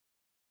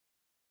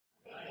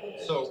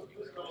So,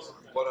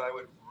 what I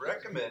would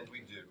recommend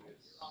we do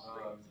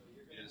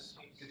is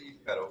get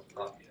the pedo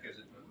up because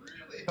it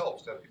really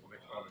helps to have people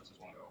make comments as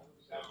we go.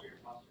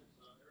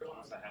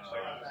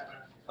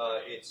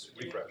 It's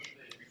refresh.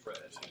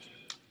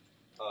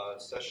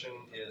 Session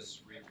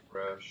is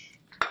refresh.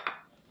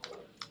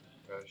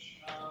 Refresh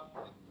in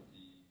the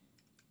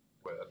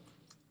web.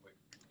 Wait.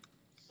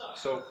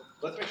 So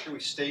let's make sure we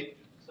state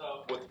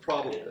what the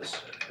problem is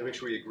and make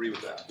sure we agree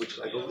with that, which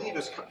I believe,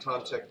 as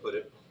Tom Tech put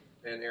it,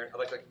 and Aaron, I'd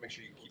like to make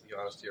sure you keep me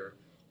honest here,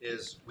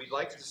 is we'd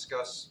like to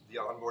discuss the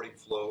onboarding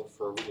flow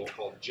for what we'll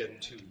call Gen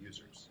 2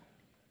 users.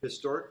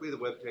 Historically, the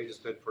web page has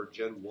been for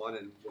Gen 1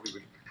 and what we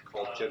would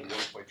call Gen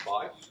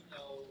 1.5.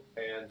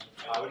 And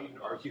I would even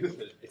argue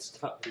that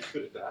it's not very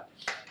good at that.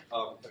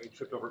 Having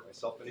tripped over it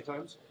myself many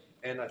times.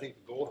 And I think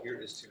the goal here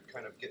is to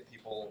kind of get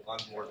people on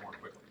board more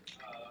quickly.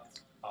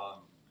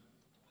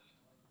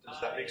 Does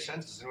that make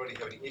sense? Does anybody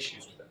have any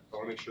issues with that? I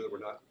want to make sure that we're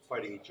not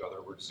fighting each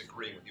other. We're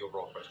disagreeing with the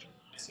overall question.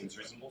 Seems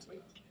reasonable to me.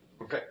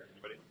 Okay.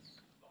 Anybody?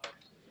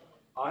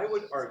 I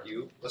would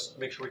argue, let's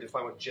make sure we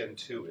define what Gen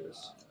 2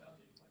 is.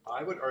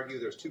 I would argue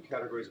there's two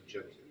categories of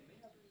Gen 2.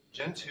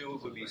 Gen 2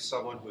 would be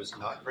someone who is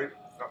not very...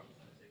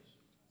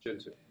 Gen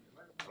 2.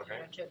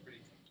 Okay.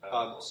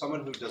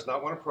 Someone who does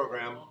not want to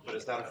program, but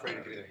is not afraid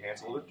of getting their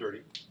hands a little bit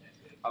dirty.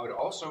 I would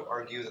also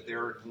argue that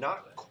they're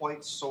not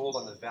quite sold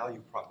on the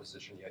value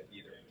proposition yet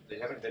either. They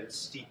haven't been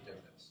steeped in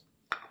this.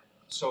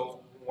 So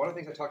one of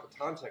the things I talked to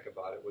Tomtech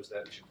about it was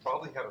that we should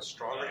probably have a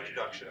stronger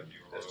introduction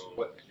as to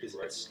what is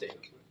at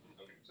stake.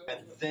 And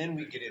then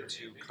we get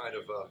into kind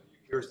of,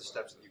 here's the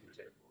steps that you can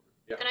take.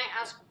 Yeah. Can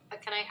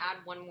I add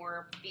one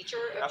more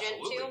feature of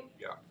Absolutely. Gen 2?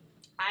 Yeah.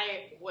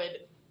 I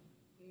would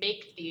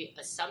make the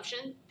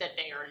assumption that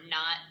they are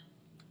not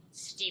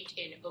steeped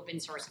in open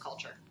source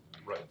culture.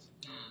 Right.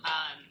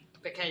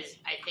 Because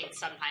I think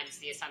sometimes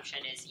the assumption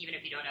is, even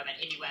if you don't know about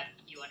IndieWeb,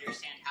 you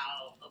understand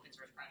how open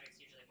source projects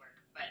usually work.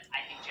 But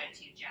I think Gen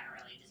 2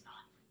 generally does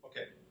not.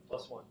 Okay.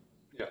 +1.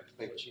 Yeah,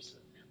 thank you.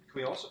 Can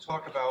we also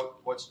talk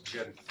about what's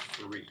Gen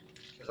 3?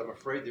 Because I'm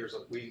afraid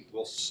we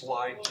will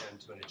slide Gen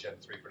 2 into Gen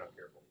 3 if we're not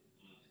careful.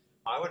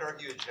 I would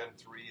argue a Gen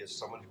 3 is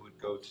someone who would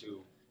go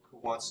to, who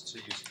wants to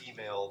use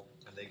email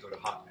and they go to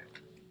Hotmail.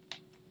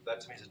 That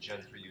to me is a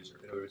Gen 3 user.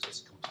 In other words,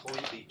 it's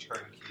completely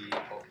turnkey.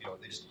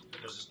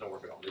 There's just no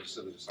work at all. They just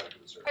simply sign up for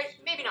the service.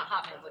 Maybe not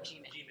Hotmail, but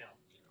Gmail.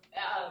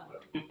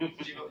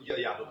 Gmail,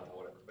 yeah,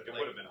 whatever. But it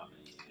would have been on.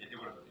 It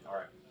would have been. All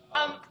right.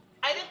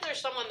 I think there's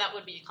someone that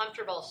would be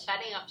comfortable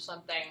setting up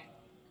something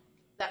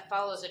that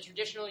follows a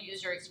traditional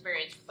user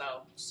experience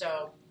flow.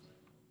 So,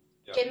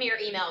 give me your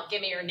email,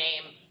 give me your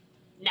name.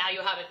 Now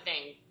you have a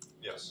thing.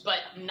 Yes.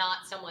 But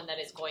not someone that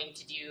is going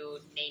to do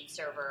name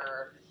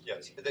server.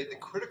 Yes. The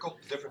critical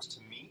difference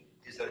to me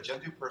is that a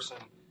Gen 2 person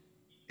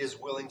is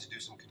willing to do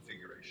some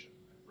configuration,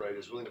 right?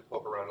 Is willing to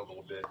poke around a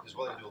little bit, is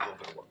willing to do a little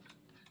bit of work.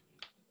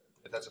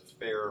 If that's a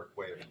fair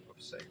way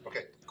of saying.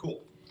 Okay,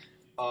 cool.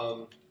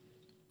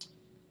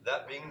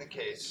 That being the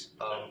case,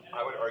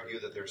 I would argue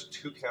that there's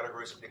two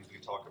categories of things we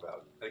can talk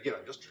about. And again,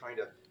 I'm just trying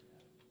to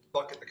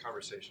bucket the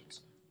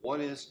conversations. One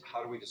is,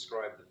 how do we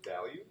describe the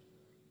value?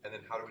 And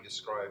then how do we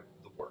describe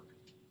the work?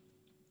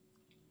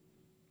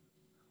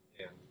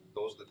 And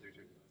those are the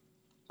two.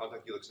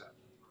 Contact you look sad.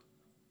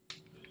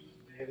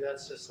 Maybe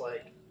that's just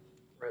like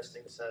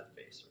resting sad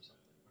face or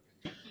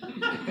something.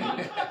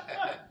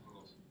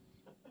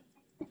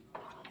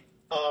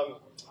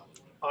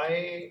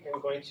 I am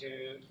going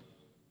to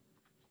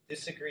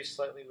disagree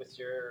slightly with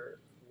your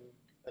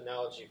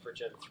analogy for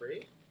Gen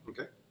 3.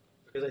 Okay.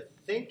 Because I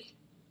think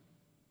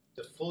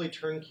the fully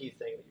turnkey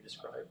thing that you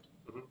described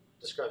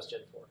describes Gen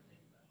 4.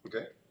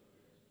 Okay.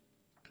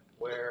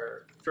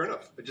 Where fair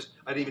enough. I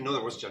didn't even know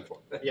there was Gen 4.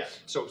 Yeah.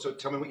 So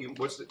tell me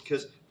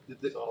because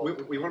we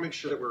want to make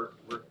sure that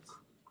we're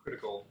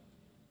critical.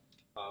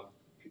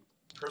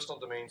 Personal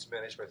domains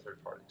managed by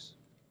third parties.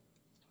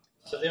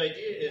 So the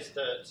idea is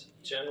that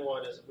Gen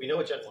 1 is, we know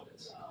what Gen 1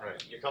 is.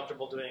 Right. You're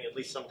comfortable doing at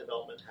least some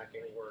development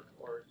hacking work,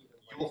 or even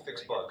you will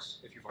fix bugs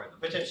if you find them.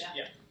 Potentially,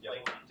 yeah.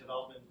 Like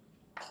development.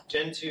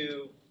 Gen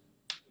 2,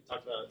 we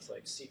talked about, it's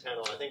like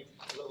cPanel. I think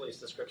Lily's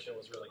description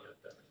was really good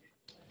there.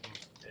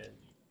 And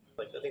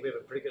I think we have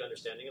a pretty good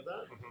understanding of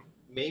that.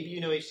 Maybe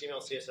you know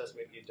HTML, CSS,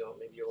 maybe you don't.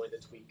 Maybe you're willing to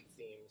tweak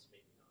themes,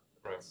 maybe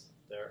not. But that's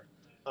there.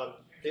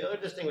 The other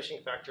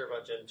distinguishing factor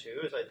about Gen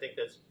 2 is I think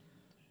that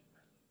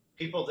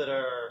people that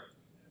are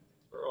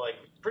like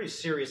pretty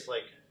serious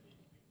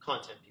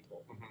content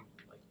people,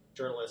 like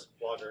journalists,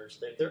 bloggers,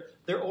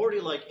 they're already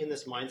in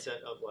this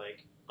mindset of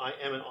I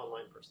am an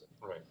online person.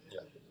 Right.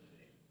 Yeah.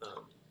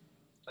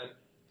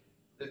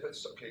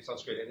 That's okay.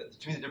 Sounds great. And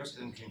to me, the difference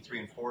between 3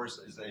 and 4 is,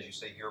 as you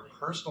say here,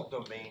 personal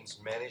domains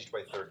managed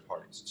by third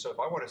parties. So if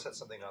I want to set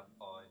something up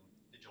on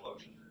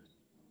DigitalOcean,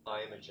 I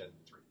am a Gen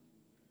 3.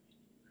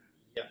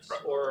 Yes.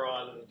 Right. Or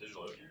on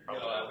DigitalOcean. No,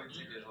 I wouldn't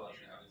say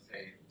DigitalOcean. I would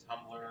say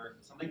Tumblr,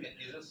 something that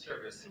is a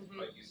service,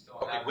 but you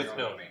still have with your own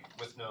known. domain.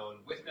 With known.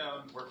 With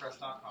known,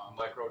 WordPress.com,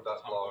 Micro.blog.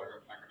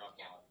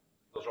 Micro.blog.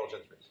 Those are all Gen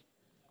 3s.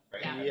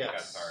 Right? Yeah.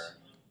 Yes.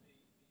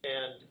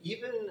 And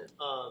even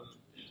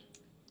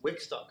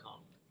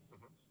Wix.com,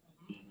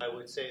 I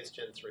would say is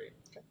Gen 3.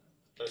 Okay.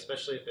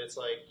 Especially if it's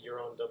like your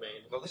own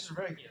domain. Well, this is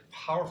very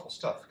powerful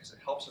stuff because it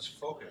helps us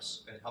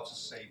focus and it helps us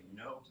say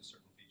no to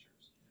certain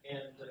features.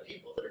 And the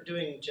people that are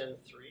doing Gen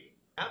 3,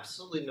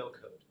 absolutely no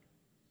code.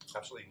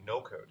 Absolutely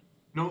no code.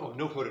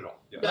 No code at all.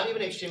 Yeah. Not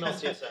even HTML,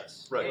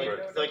 CSS. Right, like,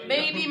 right. Like,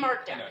 Maybe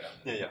Markdown.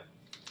 Yeah.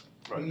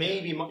 Right.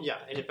 Maybe, yeah.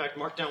 And in fact,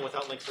 Markdown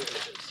without links or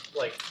images.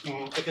 Like,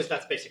 because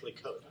that's basically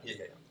code. Yeah.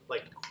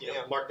 Like, you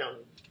know, Markdown,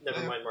 never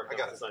mind Markdown I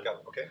got design. it.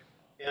 Okay.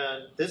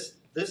 And this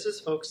is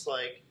folks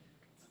like,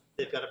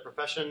 they've got a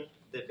profession,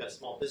 they've got a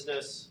small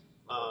business.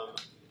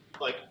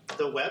 Like,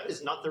 the web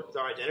is not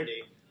their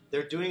identity.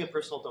 They're doing a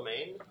personal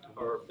domain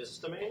or business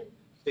domain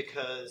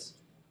because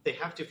they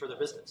have to for their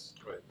business.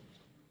 Right.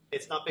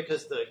 It's not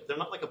because they're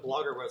not like a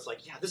blogger where it's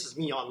like, yeah, this is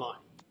me online.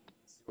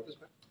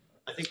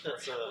 I think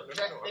that's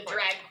The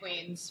drag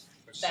queens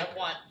that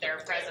want their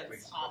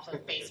presence off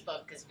of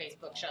Facebook because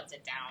Facebook shuts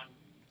it down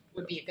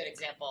would be a good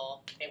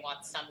example. They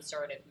want some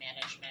sort of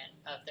management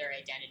of their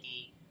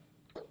identity,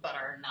 but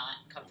are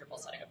not comfortable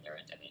setting up their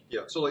identity.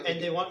 Yeah. So like,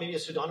 and they want maybe a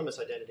pseudonymous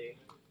identity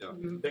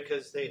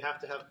because they have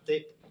to have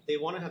they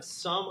want to have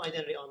some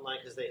identity online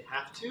because they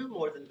have to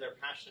more than they're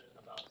passionate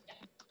about.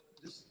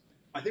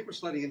 I think we're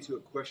sliding into a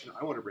question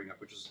I want to bring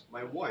up, which is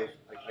my wife.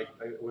 I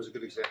was a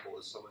good example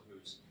as someone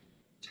who's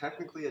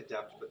technically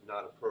adept but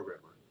not a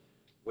programmer.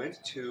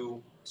 Went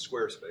to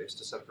Squarespace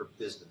to set up her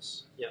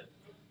business. Yeah.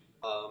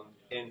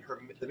 And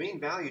the main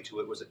value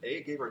to it was that A,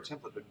 it gave her a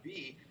template, but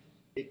B,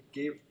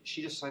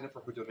 she just signed up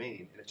for her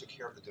domain and it took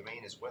care of the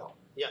domain as well.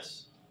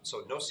 Yes.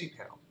 So no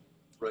cPanel,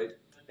 right?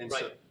 And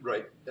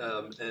right.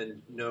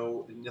 And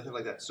nothing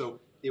like that. So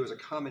it was a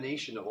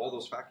combination of all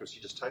those factors. She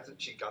just typed it.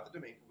 She got the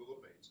domain from Google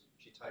Domains.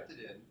 She typed it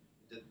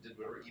in, did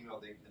whatever email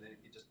thing, and then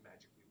it just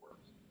magically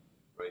worked,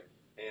 right?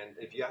 And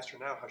if you asked her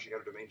now how she got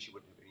her domain, she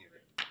wouldn't have any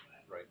idea,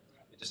 right?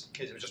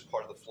 It was just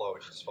part of the flow,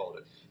 and she just followed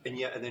it.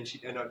 And then she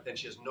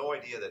has no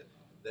idea that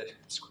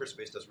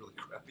Squarespace does really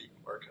crappy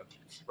markup,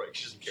 right?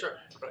 She doesn't care,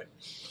 right?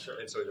 Sure.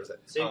 And so there's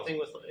that. Same thing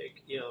with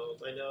like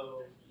I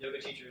know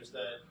yoga teachers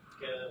that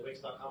get a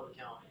Wix.com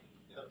account,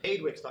 a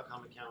paid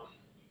Wix.com account,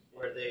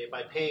 where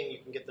by paying you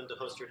can get them to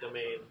host your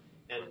domain.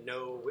 And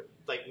no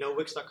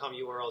Wix.com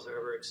URLs are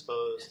ever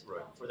exposed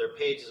for their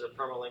pages or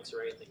permalinks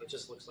or anything. It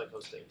just looks like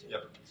hosting to you.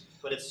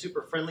 But it's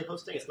super friendly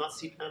hosting. It's not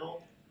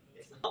cPanel.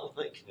 It's not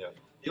like... Yeah.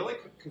 The only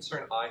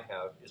concern I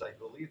have is I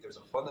believe there's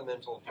a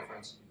fundamental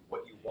difference in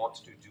what you want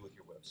to do with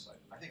your website.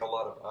 I think a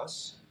lot of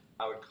us,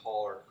 I would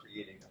call our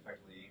creating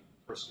effectively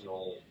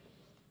personal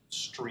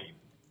stream.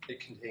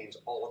 It contains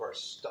all of our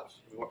stuff.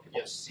 We want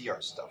people to see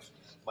our stuff.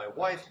 My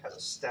wife has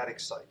a static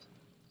site.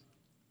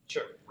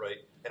 Sure. Right?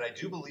 And I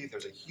do believe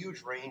there's a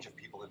huge range of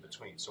people in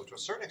between. So to a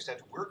certain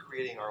extent, we're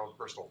creating our own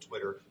personal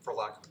Twitter, for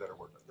lack of a better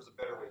word. There's a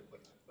better way to put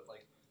it.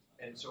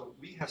 And so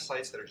we have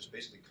sites that are just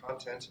basically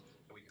content,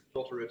 and we can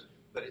filter it.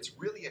 But it's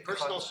really a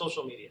personal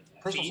social media.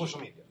 Personal social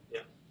media. Yeah.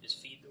 Is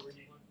feed the word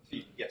you want?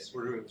 Feed. Yes,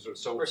 we're doing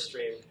so. Or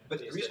stream. But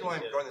the reason why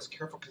I'm drawing this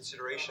careful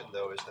consideration,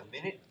 though, is the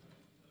minute,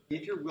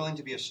 if you're willing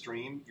to be a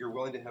stream, you're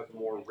willing to have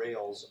more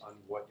rails on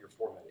what your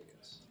formatting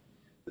is.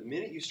 The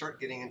minute you start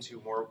getting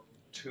into more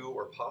 2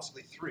 or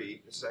possibly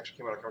 3, this actually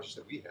came out of a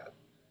conversation that we had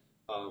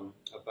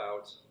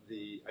about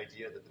the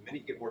idea that the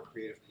minute you get more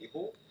creative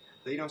people,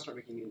 they now start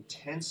making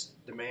intense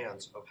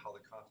demands of how the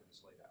content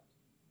is laid out.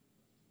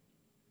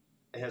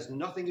 It has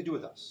nothing to do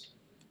with us,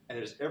 and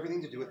it has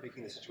everything to do with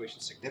making the situation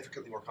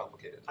significantly more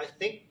complicated. I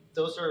think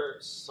those are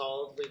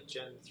solidly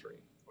Gen 3.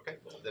 Okay,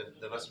 then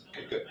let's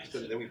good.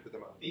 Then we put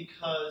them on.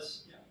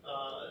 Because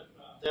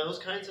those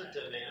kinds of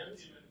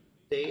demands,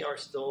 they are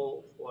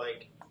still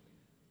like,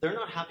 they're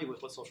not happy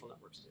with what social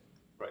networks do.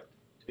 Right.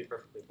 To be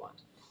perfectly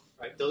blunt.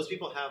 Right. Those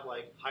people have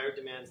like higher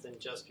demands than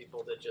just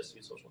people that just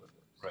use social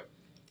networks. Right.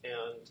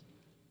 And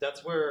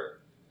that's where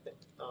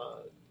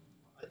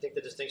I think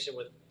the distinction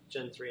with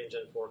Gen 3 and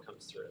Gen 4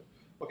 comes through.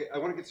 Okay, I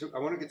want to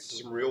get to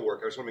some real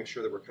work. I just want to make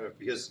sure that we're kind of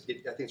I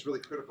think it's really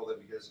critical that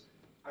because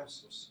I'm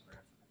so sorry.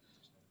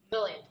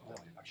 Lillian,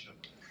 I should have.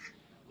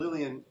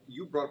 Lillian,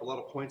 you brought up a lot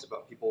of points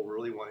about people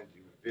really wanting to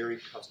do very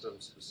custom,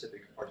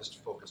 specific,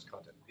 artist-focused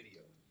content, video,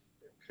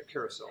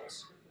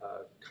 carousels,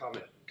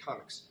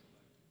 comics.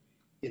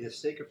 In the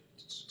sake of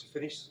to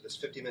finish this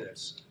 50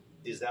 minutes,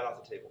 is that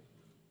off the table?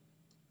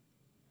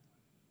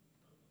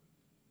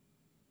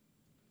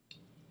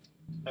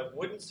 I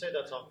wouldn't say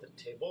that's off the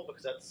table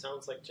because that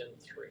sounds like Gen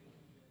 3.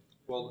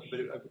 Well,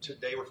 but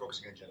today we're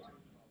focusing on Gen 2.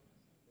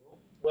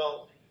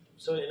 Well,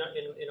 so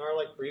in our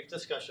like brief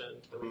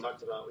discussion that we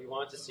talked about, we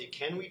wanted to see,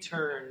 can we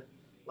turn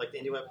like the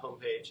IndieWeb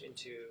homepage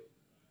into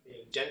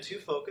being Gen 2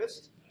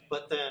 focused,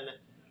 but then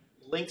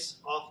links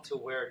off to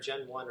where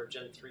Gen 1 or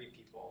Gen 3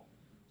 people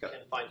can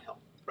find help.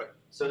 Right.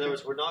 So in other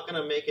words, we're not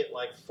going to make it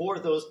like for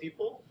those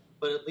people,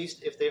 but at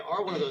least if they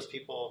are one of those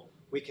people,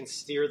 we can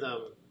steer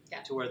them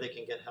to where they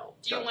can get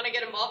help. do you want to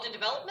get involved in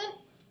development?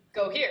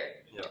 Go here.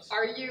 Yes.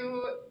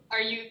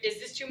 Is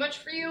this too much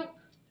for you?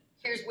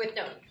 Here's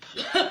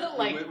WithNode.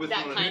 Like with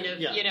that Node. kind of,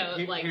 Yeah.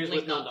 like Here's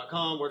link up.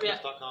 WithNode.com,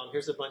 WordPress.com.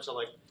 Here's a bunch of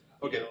like,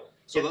 Okay.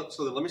 So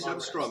then let me set up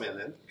a straw man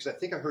then, because I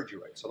think I heard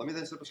you right. So let me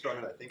then set up a straw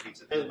man I think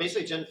beats it. And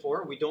basically Gen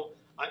 4, we don't,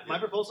 my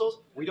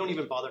proposals, we don't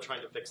even bother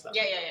trying to fix that.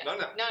 Yeah. No.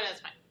 No, that's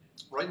fine.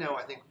 Right now,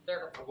 I think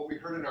They're- what we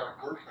heard in our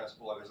WordPress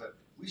blog is that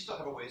we still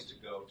have a ways to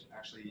go to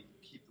actually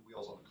keep the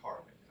wheels on the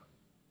car right now.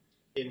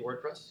 In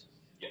WordPress?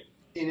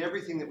 In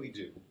everything that we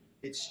do,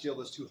 it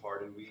still is too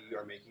hard, and we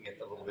are making it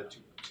a little bit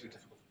too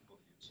difficult for people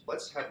to use.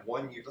 Let's have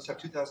 1 year. Let's have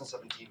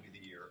 2017 be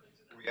the year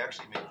where we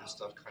actually make this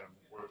stuff kind of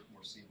work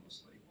more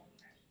seamlessly,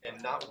 and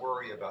not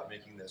worry about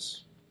making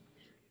this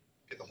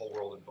get the whole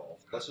world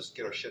involved. Let's just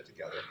get our shit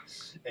together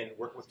and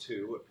work with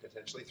 2,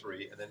 potentially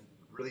 3, and then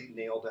really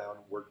nail down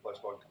WordPress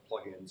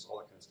plugins, all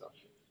that kind of stuff.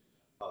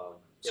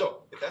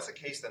 So if that's the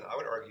case, then I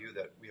would argue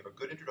that we have a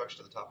good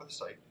introduction to the top of the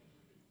site.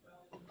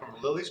 From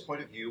Lily's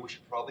point of view, we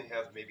should probably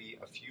have maybe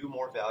a few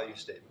more value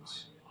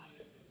statements,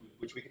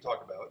 which we can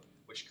talk about,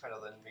 which kind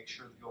of then make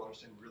sure that you'll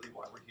understand really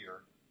why we're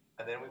here.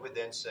 And then we would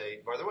then say,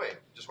 by the way,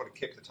 just want to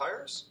kick the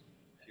tires?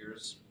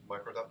 Here's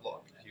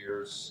micro.blog.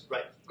 Here's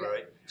Right.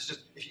 It's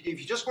just if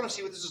you just want to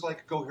see what this is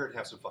like, go here and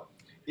have some fun.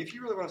 If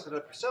you really want to set it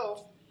up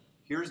yourself,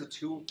 here's the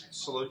 2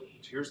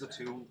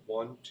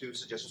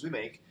 suggestions we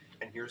make,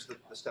 and here's the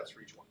steps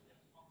for each one.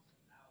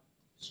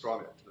 Straw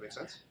man. Does that make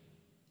sense?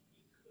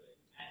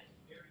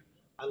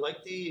 I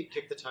like the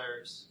kick the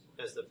tires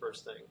as the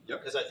first thing. Yep.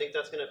 Because I think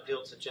that's going to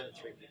appeal to Gen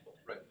 3 people.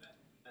 Right.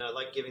 And I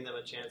like giving them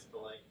a chance to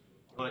like,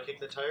 you want to kick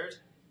the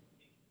tires?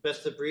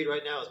 Best of breed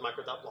right now is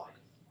micro.blog.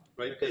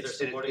 Right. Because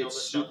they're supporting all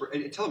this super,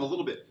 stuff. and tell them a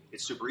little bit.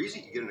 It's super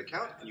easy. You get an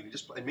account, and you can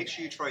just and make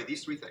sure you try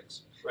these 3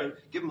 things. Right. And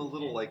give them a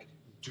little like,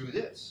 do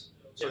this.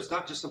 So Yeah. it's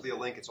not just simply a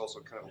link. It's also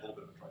kind of a little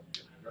bit of a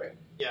try. Right.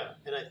 Yeah,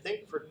 and I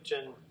think for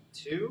Gen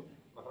 2,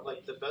 Uh-huh.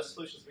 like the best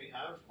solutions we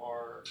have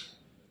are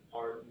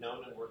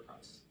known in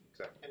WordPress.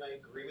 Exactly. And I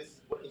agree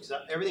with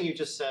everything you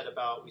just said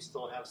about we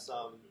still have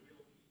some,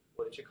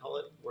 what did you call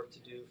it, work to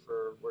do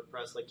for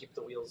WordPress, like keep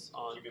the wheels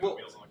on. Keeping the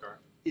wheels on the car.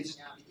 It's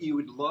you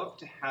would love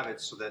to have it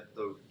so that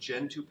the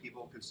Gen 2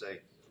 people could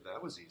say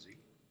that was easy,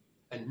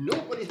 and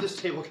nobody at this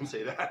table can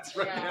say that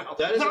right Yeah. now.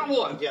 That is not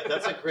one. Yeah,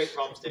 that's a great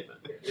problem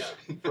statement. Yeah,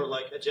 for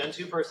like a Gen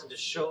 2 person to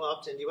show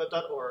up to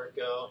IndieWeb.org,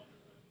 go,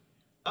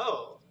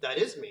 oh, that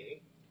is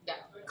me. Yeah.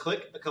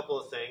 Click a couple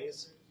of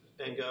things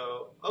and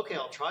go, okay,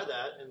 I'll try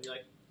that, and be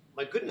like,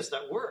 my goodness,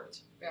 that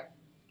worked. Yeah.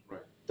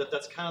 Right.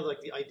 That's kind of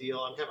like the ideal.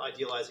 I'm kind of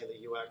idealizing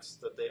the UX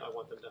that I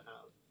want them to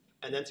have,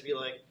 and then to be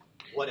like,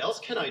 what else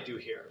can I do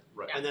here?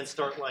 Right. And then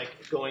start like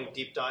going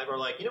deep dive, or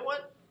like, you know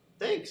what?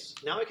 Thanks.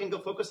 Now I can go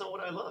focus on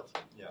what I love.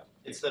 Yeah.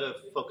 Instead of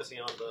focusing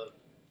on the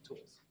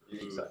tools.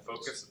 Exactly.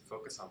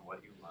 Focus on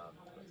what you love.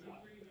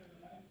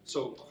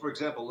 So, for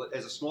example,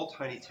 as a small,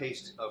 tiny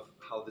taste of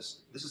how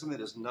this is something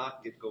that does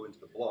not go into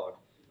the blog,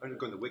 or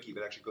go in the wiki,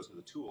 but actually goes into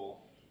the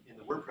tool. In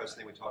the WordPress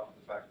thing, we talked about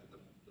the fact that the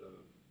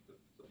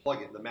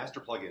plugin, the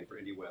master plugin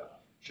for IndieWeb,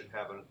 should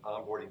have an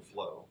onboarding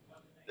flow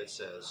that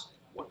says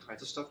what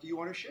kinds of stuff do you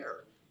want to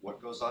share,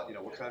 what goes on,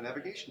 what kind of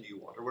navigation do you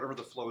want, or whatever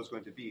the flow is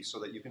going to be, so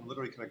that you can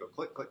literally kind of go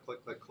click, click,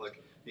 click, click,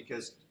 click.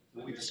 Because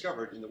what we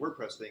discovered in the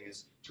WordPress thing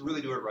is to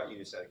really do it right, you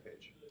need a static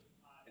page.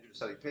 And to do a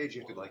static page,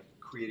 you have to like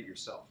create it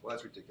yourself. Well,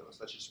 that's ridiculous.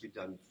 That should just be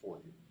done for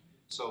you.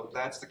 So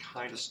that's the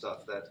kind of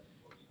stuff that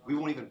we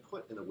won't even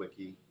put in the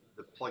wiki.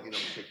 The plugin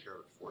will take care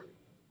of it for you.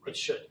 It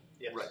should.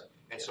 Yes. Right.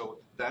 And so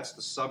that's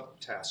the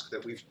subtask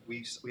that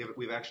we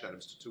have action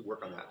items to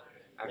work on that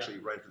actually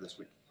right after this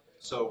week.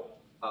 So,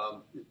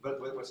 but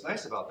what's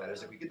nice about that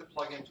is if we get the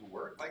plugin to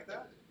work like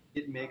that,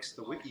 it makes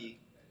the wiki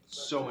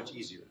so much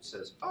easier. It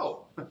says,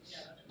 oh,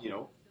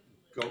 go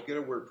get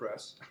a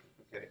WordPress,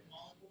 okay,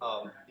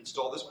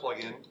 install this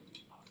plugin,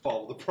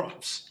 follow the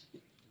prompts,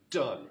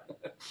 done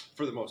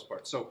for the most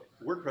part. So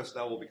WordPress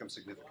now will become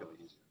significantly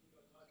easier.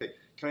 Okay,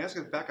 can I ask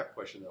a backup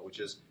question though, which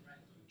is,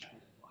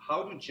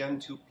 how do Gen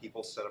 2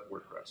 people set up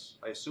WordPress?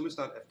 I assume it's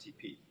not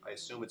FTP. I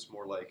assume it's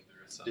more like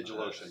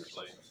DigitalOcean or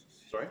something.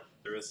 Sorry?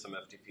 There is some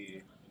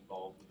FTP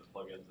involved with the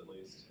plugins at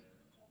least.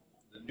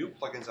 The new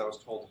plugins, I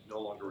was told, no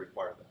longer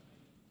require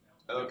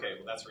that. Okay,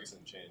 well that's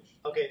recent change.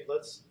 Okay,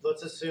 let's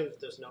assume that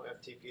there's no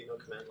FTP, no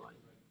command line.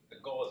 The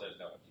goal is there's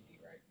no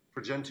FTP, right?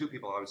 For Gen 2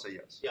 people, I would say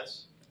yes.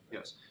 Yes.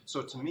 Yes.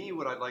 So to me,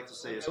 what I'd like to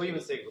say is... I would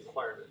even say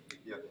requirement.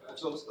 Yeah.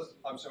 So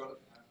I'm sorry.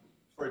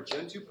 For a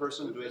Gen 2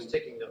 person doing... Just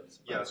taking notes.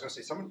 Yeah, I was going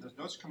to say, there's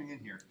notes coming in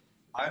here.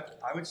 I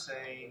would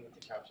say...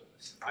 To capture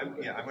this. I'm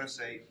going to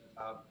say...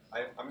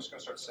 I'm just going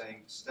to start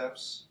saying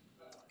steps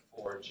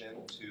for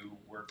Gen 2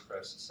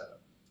 WordPress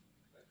setup.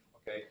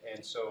 Okay?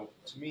 And so,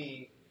 to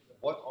me,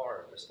 what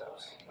are the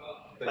steps?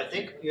 I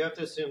think you have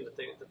to assume that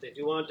they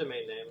do want a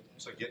domain name,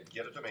 So get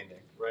a domain name.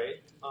 right?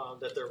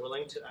 That they're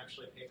willing to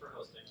actually pay for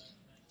hosting.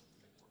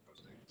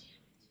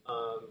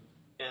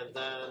 And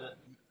then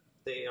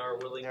they are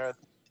willing... There are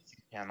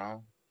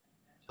channel.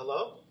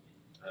 Hello?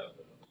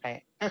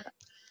 Hi.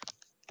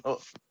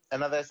 Well,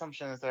 another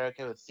assumption is they're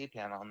okay with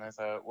cPanel, and there's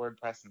a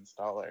WordPress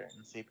installer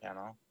in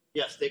cPanel.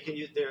 Yes, they can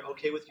use. They're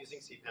okay with using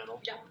cPanel.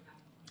 Yeah.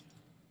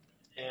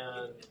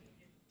 And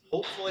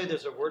hopefully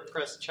there's a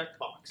WordPress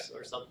checkbox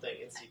or something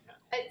in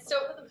cPanel. So,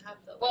 Some of them have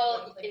the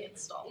well, like,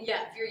 install.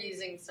 yeah, if you're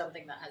using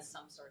something that has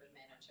some sort of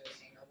management batch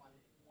hosting or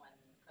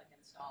one-click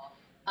install.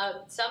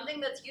 Something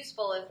that's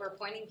useful if we're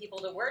pointing people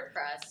to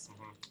WordPress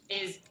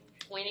is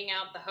pointing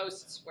out the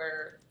hosts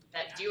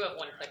that do have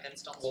one-click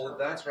installs. Well,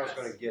 that's what I was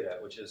going to get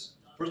at, which is,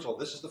 first of all,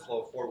 this is the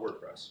flow for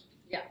WordPress.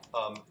 Yeah.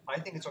 I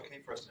think it's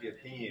okay for us to be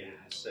opinionated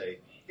and say,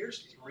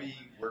 here's 3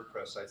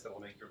 WordPress sites that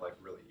will make your life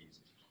really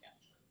easy.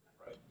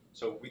 Yeah. Right.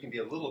 So we can be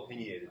a little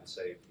opinionated and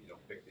say,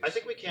 pick these. I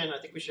think we can. I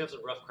think we should have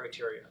some rough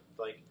criteria.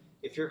 Like,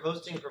 if you're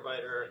hosting a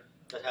provider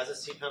that has a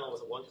cPanel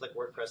with a one-click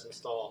WordPress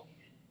install,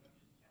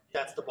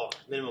 that's the bar,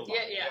 minimum bar.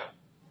 Yeah.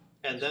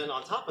 And then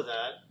on top of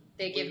that,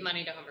 They give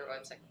money to Homebrew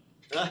website.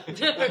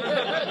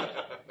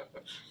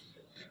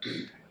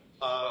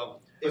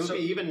 It would be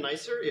even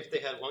nicer if they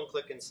had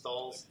one-click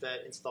installs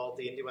that installed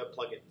the IndieWeb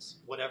plugins,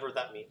 whatever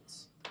that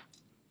means.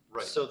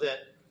 Right. So that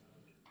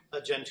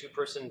a Gen 2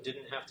 person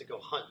didn't have to go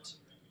hunt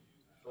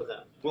for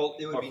them. Well,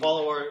 it would Or be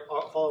follow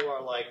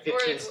our like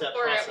 15-step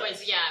process.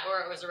 Or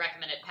it was a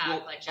recommended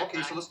path, like Jetpack.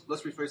 okay, so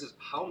let's rephrase this.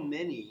 How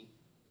many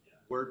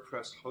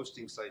WordPress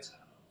hosting sites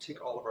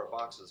tick all of our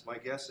boxes? My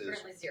guess is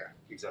Currently 0.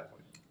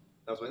 exactly.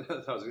 That was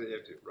what I was going to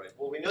get to, right?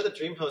 Well, we know that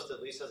DreamHost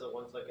at least has a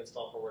one-click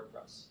install for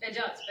WordPress. It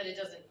does, but it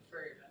doesn't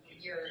for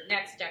your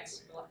next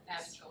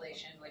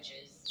escalation, which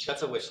is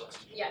That's a wish list.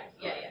 yeah.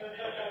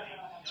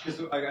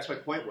 Because I guess my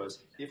point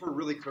was, if we're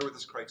really clear what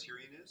this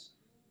criterion is,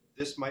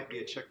 this might be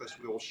a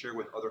checklist we will share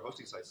with other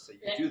hosting sites. Say,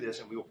 you do this,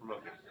 and we will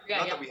promote you. Yeah,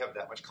 Not that we have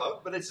that much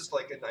clout, but it's just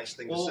like a nice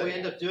thing Well, to what say. we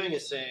end up doing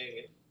is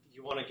saying,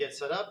 you want to get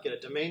set up, get a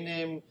domain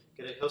name,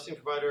 get a hosting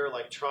provider,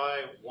 like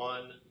try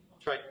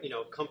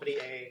company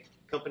A,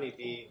 company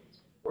B,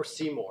 or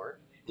see more.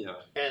 Yeah.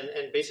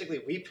 And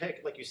basically we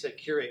pick, like you said,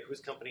 curate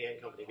who's company A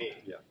and company B.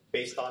 Yeah.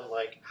 Based on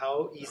like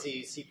how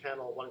easy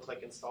cPanel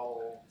one-click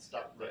install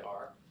stuff they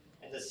are.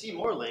 And the see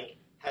more link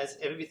has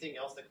everything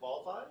else that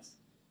qualifies.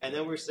 And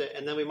then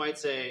we might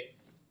say,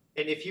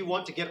 and if you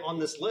want to get on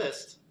this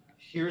list,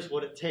 here's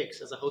what it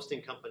takes as a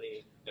hosting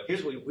company. Yep.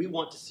 Here's what we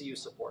want to see you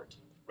support.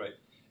 Right.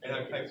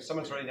 And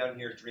someone's writing down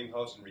here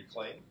DreamHost and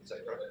Reclaim. Is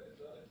that correct?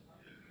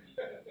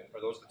 Are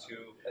those the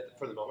two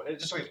for the moment? And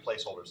just so we have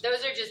placeholders.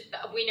 Those are just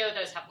we know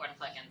those have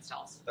one-click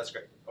installs. That's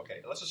great.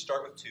 Okay, let's just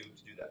start with 2 to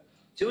do that.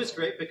 2 is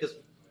great because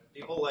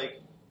people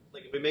like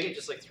if we make it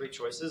just like 3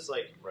 choices,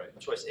 like Right.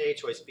 choice A,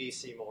 choice B,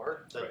 see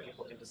more, then Right.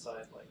 people can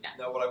decide like.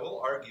 Now, what I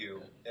will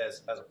argue,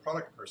 as a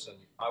product person,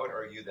 I would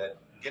argue that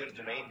get a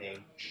domain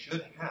name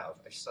should have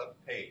a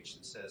sub-page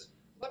that says,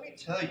 let me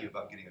tell you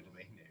about getting a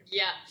domain name.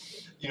 Yeah.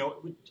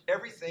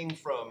 Everything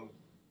from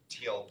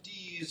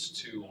TLDs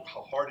to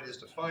how hard it is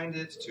to find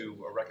it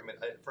to a recommend.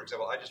 For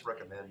example, I just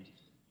recommend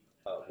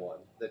one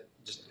that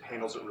just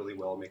handles it really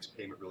well, makes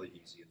payment really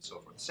easy, and so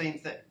forth. Same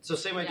thing. So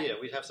same idea.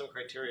 We'd have some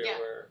criteria Yeah.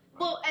 where.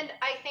 Well, and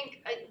I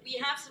think we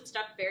have some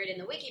stuff buried in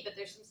the wiki, but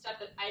there's some stuff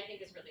that I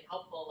think is really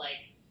helpful,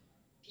 like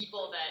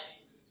people that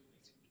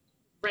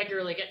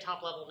regularly get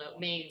top-level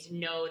domains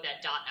know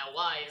that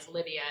 .ly is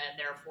Libya, and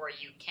therefore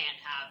you can't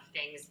have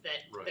things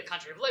that the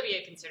country of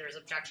Libya considers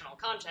objectionable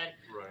content.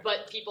 Right.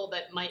 But people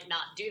that might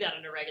not do that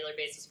on a regular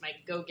basis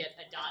might go get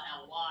a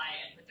 .ly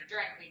and put their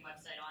drag queen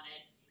website on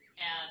it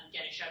and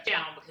get it shut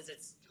down because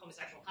it's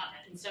homosexual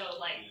content. And so,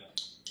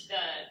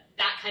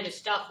 that kind of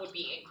stuff would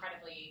be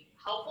incredibly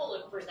helpful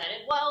if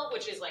presented well,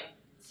 which is like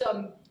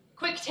some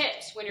quick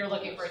tips when you're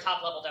looking for a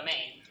top-level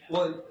domain.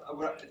 Well,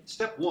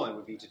 step 1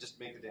 would be to just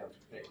make the damn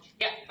page.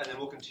 Yeah. And then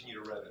we'll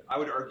continue to rev it. I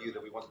would argue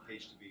that we want the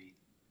page to be,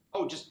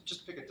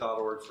 just pick a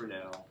 .org for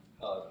now.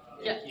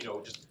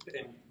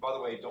 And by the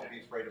way, don't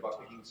be afraid about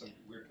picking some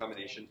weird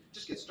combination.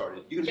 Just get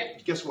started.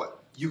 Guess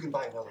what? You can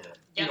buy another one.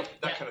 Yeah.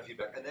 That kind of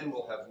feedback. And then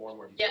we'll have more and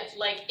more Yeah, details.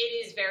 like it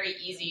is very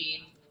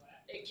easy.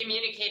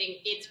 Communicating,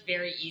 it's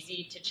very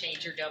easy to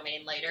change your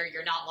domain later.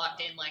 You're not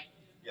locked in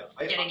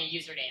getting a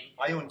username.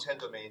 I own 10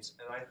 domains,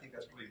 and I think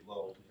that's pretty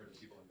low compared to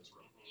people in this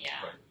room.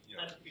 Yeah. Right.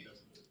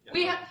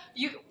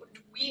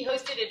 We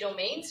hosted a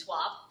domain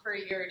swap for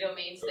your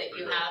domains that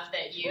you have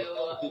that you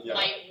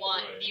might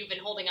want, you've been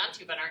holding on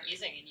to but aren't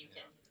using, and you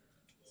can.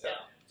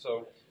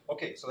 So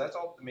that's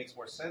all that makes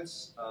more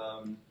sense.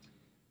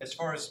 As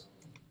far as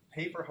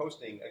pay for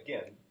hosting,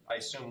 again, I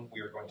assume we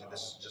are going to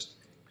this just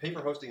pay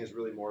for hosting is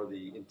really more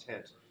the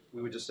intent.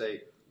 We would just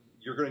say,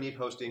 you're going to need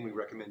hosting, we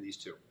recommend these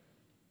 2.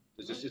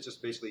 It's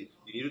just basically,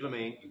 you need a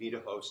domain, you need a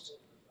host,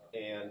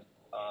 and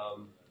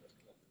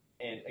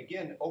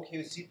again, okay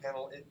with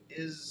cPanel, it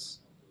is,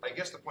 I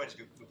guess the point is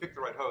if we pick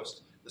the right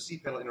host, the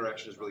cPanel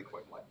interaction is really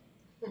quite light.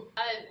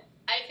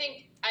 I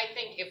think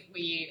if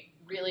we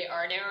really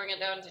are narrowing it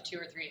down to 2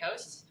 or 3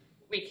 hosts,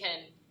 we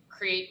can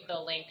create the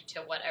link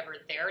to whatever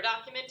their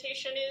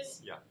documentation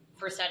is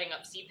for setting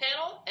up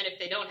cPanel, and if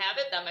they don't have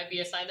it, that might be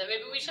a sign that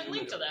maybe we should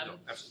link to them. No,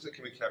 absolutely.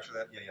 Can we capture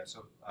that? Yeah.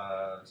 So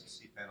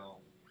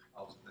cPanel,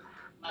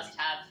 Must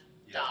have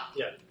doc.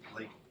 Yeah.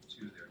 Link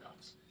to their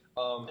docs.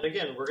 And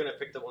again, we're going to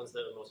pick the ones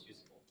that are most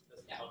useful.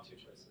 That's the top 2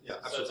 choices. Yeah, So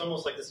it's absolutely.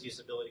 almost like this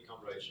usability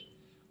compilation.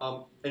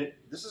 And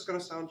this is going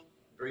to sound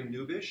very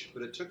noobish,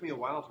 but it took me a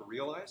while to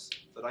realize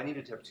that I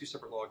needed to have 2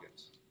 separate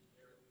logins.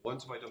 One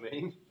to my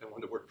domain and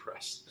one to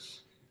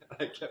WordPress.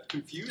 I kept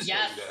confusing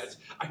Yes. that.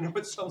 I know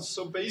it sounds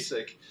so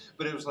basic,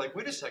 but it was like,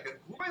 wait a second,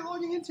 who am I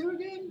logging into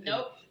again?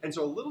 Nope. And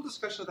so a little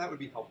discussion of that would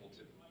be helpful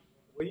too.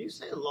 When you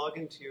say log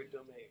into your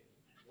domain,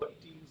 what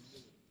do you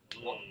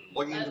mean?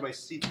 Logging into my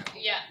cPanel.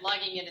 Yeah,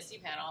 logging into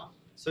cPanel.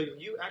 So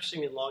you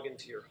actually mean log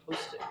into your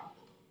hosting.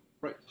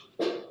 Right.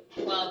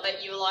 Well,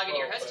 but you log into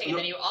your hosting, and no.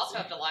 then you also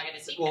have to log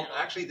into cPanel. Well,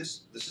 actually,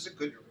 this is a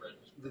good.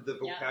 The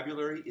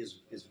vocabulary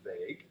is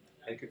vague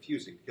and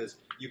confusing because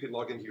you can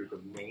log into your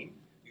domain,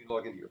 you can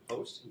log into your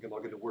host, you can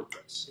log into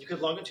WordPress. You could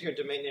log into your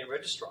domain name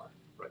registrar.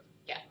 Right.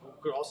 Yeah.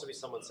 It could also be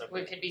someone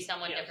separate. It could be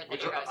someone different than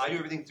Which your I host. do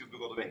everything through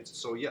Google Domains.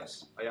 So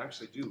yes, I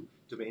actually do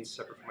domains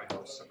separate from my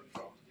host, separate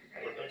from.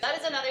 That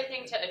is another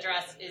thing to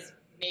address is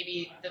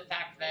maybe the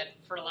fact that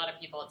for a lot of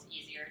people it's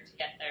easier to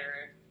get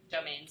their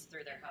domains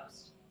through their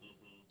host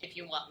if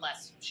you want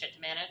less shit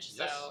to manage.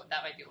 Yes. So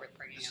that might be worth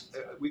bringing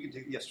up. We can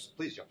take yes,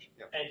 please, Josh.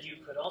 Yeah. And you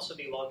could also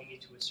be logging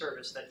into a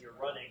service that you're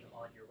running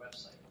on your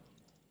website.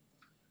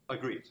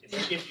 Agreed.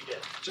 If you did.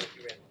 Just, if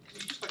you ran. you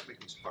just like to make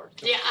things hard.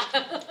 Yeah.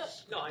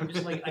 No, I'm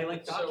just like, I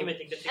like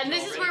documenting the things And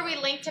this is where already.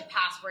 we link to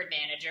password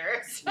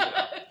managers.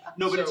 Yeah.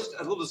 No, but it's So-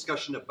 just a little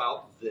discussion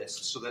about this,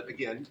 so that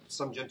again,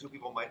 some Gentoo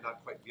people might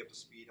not quite be up to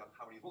speed on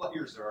how many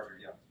layers there are here.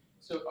 Yeah.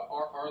 So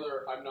are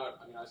there? I'm not.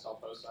 I mean, I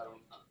self-host. I'm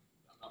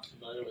not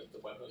familiar with the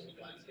web hosting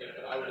landscape,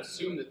 but I would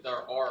assume that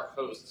there are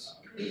hosts.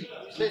 You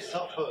say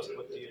self-host,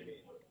 what do you mean?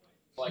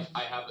 Like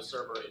I have a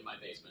server in my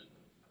basement.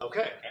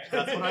 Okay,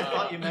 that's what I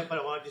thought you meant, but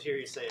I wanted to hear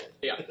you say it.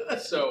 Yeah.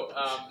 So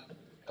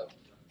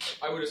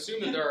I would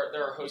assume that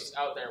there are hosts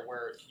out there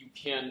where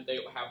they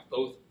have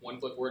both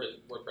one-click Word and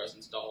WordPress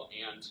install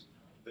and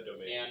The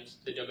domain.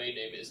 the domain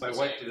name is My the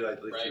wife same, did it, I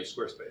believe, right?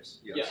 through Squarespace.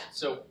 Yes. Yeah.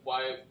 So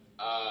why?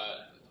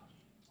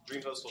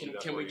 DreamHost will do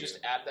that Can for we you. just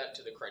add that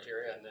to the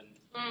criteria and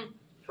then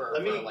for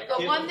Let me- like But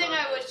Give one them thing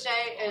I a- would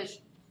say is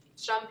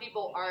some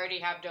people already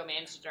have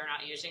domains that they're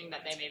not using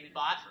that they maybe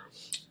bought.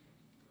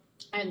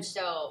 And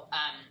so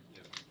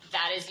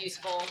that is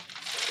useful.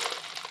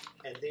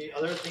 And the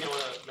other thing I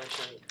want to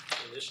mention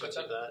in addition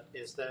to that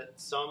is that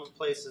some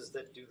places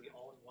that do the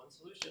all-in-one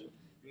solution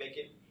make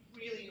it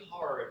really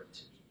hard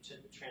to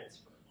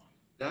transfer.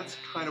 That's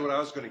kind of what I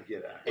was going to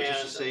get at, which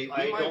is to say we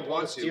I might don't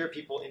want to steer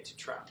people into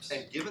traps.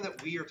 And given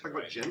that we are talking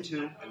about Gen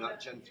 2 and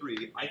not Gen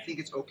 3, I think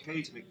it's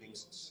okay to make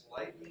things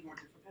slightly more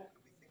difficult,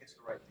 and we think it's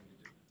the right thing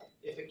to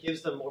do. If it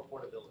gives them more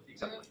portability.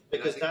 Exactly.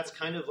 Because And I that's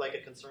kind of like a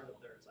concern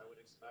of theirs, I would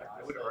expect. think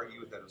I would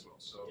argue with that as well.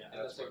 So Yeah.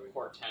 and that's a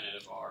core tenet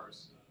of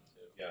ours.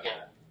 Too. Yeah.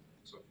 Yeah.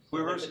 So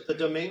whoever's The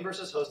domain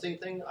versus hosting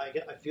thing,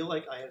 I feel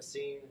like I have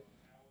seen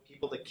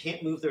people that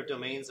can't move their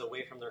domains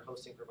away from their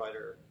hosting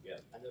provider,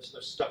 and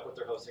they're stuck with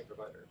their hosting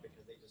provider because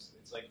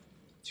it's like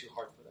too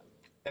hard for them.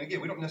 and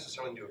again, we don't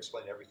necessarily need to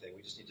explain everything.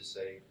 We just need to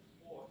say,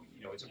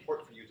 it's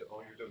important for you to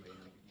own your domain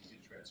and make it easy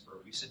to transfer.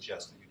 We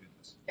suggest that you do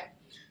this. Yeah.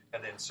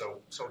 And then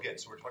so again,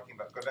 so we're talking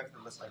about going back to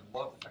the list. I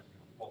love the fact that we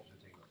have multiple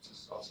taking notes. This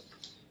is awesome.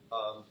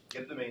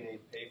 Get a domain name,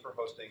 pay for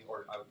hosting,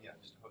 or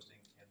just hosting,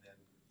 and then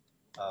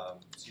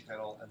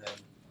cPanel, and then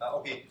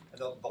and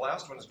the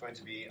last one is going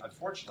to be,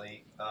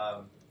 unfortunately,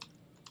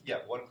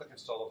 one-click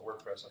install of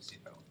WordPress on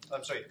cPanel.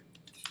 I'm sorry,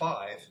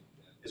 5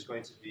 is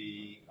going to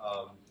be.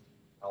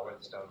 I'll write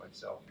this down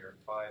myself here.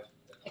 5.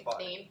 Pick 5.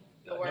 theme,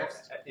 the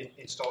worst.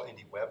 Install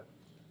IndieWeb.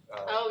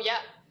 Oh yeah,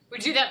 we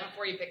do that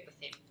before you pick the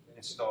theme.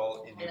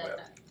 Install I love IndieWeb.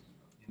 that.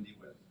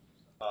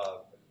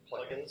 IndieWeb.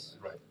 Plugins.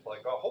 Right.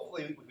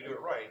 Hopefully, if we do it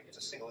right, it's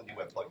a single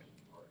IndieWeb plugin.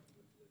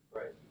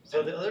 Right.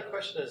 So the other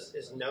question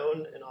is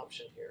known an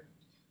option here?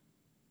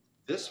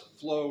 This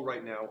flow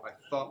right now, I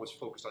thought was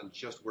focused on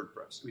just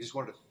WordPress. We just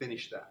wanted to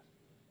finish that.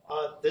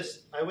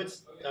 This I would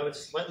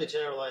slightly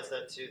generalize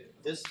that to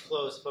this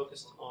flow is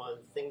focused on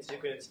things you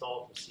can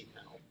install from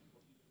cPanel.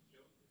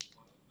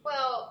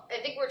 Well,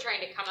 I think we're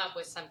trying to come up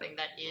with something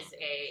that is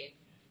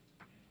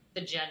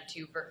the Gen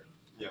 2 version.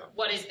 Yeah.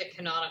 What is the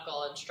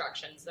canonical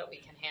instructions that we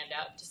can hand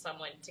out to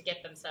someone to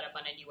get them set up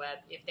on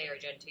IndieWeb if they are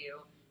Gen 2?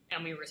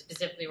 And we were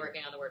specifically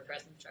working on the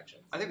WordPress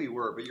instructions. I think we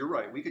were, but you're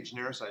right. We could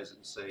genericize it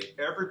and say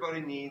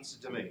everybody needs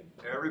a domain.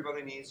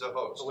 Everybody needs a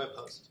host. A web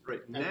host. Right.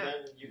 And Now, then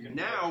you can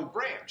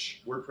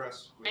branch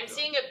WordPress. I'm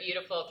seeing a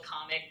beautiful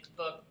comic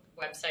book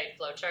website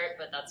flowchart,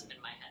 but that's in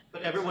my head.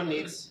 But everyone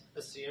needs a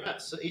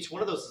CMS. So each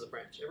one of those is a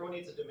branch. Everyone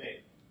needs a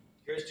domain.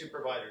 Here's 2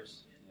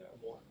 providers. Yeah.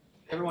 More.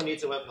 Everyone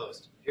needs a web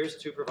host. Here's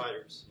 2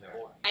 providers. Yeah.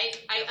 More. I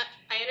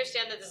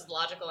understand that this is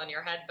logical in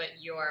your head, but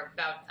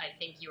I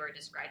think you are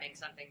describing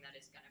something that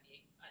is going to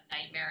be a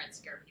nightmare and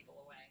scare people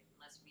away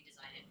unless we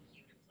design it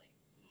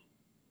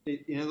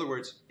beautifully. In other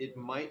words, it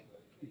might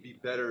be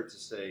better to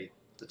say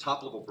the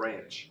top level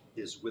branch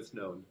is with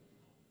Known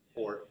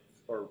or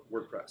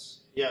WordPress.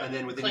 Yeah. And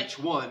then within Click. each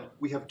one,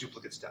 we have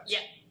duplicate steps. Yeah.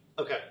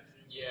 Okay.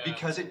 Yeah.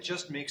 Because it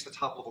just makes the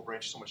top level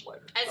branch so much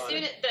lighter. As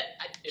soon as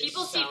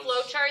people see sounds-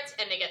 flowcharts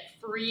and they get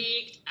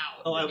freaked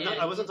out. Oh,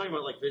 I wasn't talking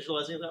about like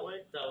visualizing it that way.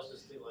 That was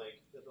just the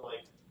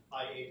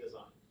IA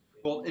design.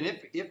 Well, and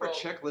if our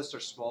checklists are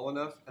small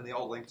enough and they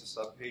all link to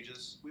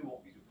subpages, we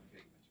won't be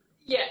duplicating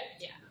material.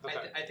 Yeah, yeah.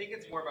 Okay. I think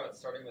it's more about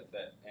starting with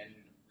the end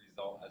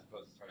result as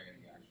opposed to starting at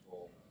the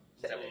actual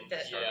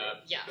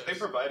They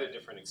provide a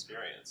different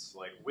experience.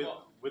 Like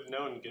with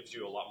Known gives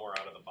you a lot more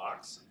out of the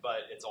box,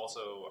 but it's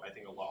also, I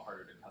think, a lot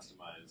harder to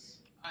customize.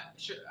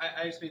 Sure.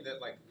 I just mean that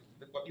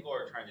what people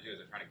are trying to do is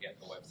they're trying to get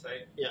the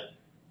website. Yeah.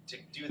 To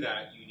do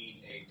that, you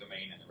need a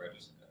domain and a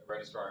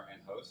registrar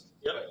and host.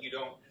 Yep. But you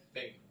don't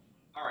think,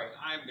 all right,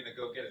 I'm going to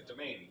go get a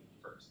domain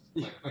first.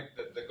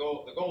 The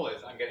goal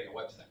is I'm getting a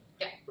website.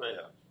 Yeah. Right.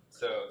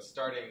 So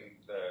starting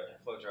the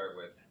flowchart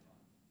with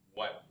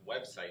what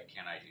website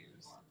can I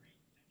use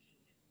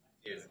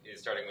is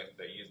starting with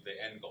the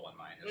end goal in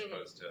mind as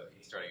opposed to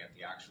starting at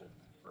the actual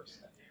first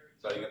step.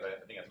 So I think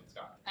that's what's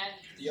got. And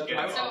The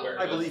other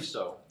I believe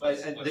so.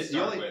 Let's And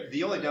start with-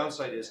 the only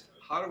downside is,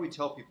 how do we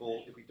tell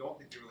people, if we don't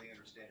think they really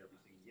understand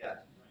everything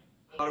yet,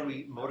 how do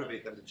we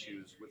motivate them to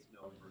choose with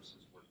Known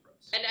versus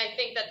WordPress? And I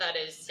think that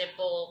is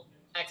simple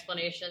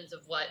explanations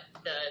of what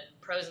the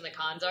pros and the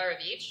cons are of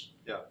each.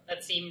 Yeah.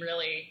 That seem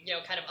really,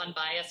 kind of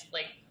unbiased.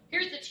 Like,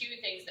 here's the two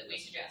things that we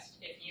suggest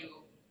if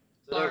you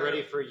So they're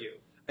ready for you.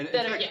 And in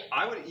Better, fact, yeah.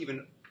 I would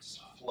even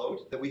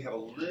float that we have a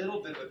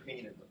little bit of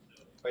opinion in them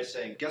by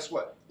saying, guess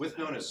what? With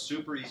Known is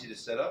super easy to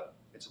set up.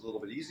 It's a little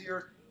bit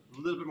easier,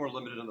 a little bit more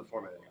limited on the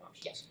formatting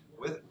options. Yes.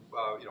 With,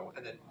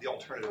 and then the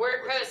alternative.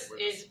 WordPress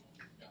is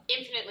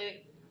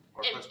infinitely,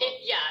 WordPress.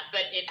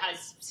 but it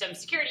has some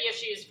security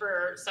issues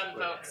for some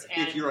folks.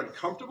 And If you're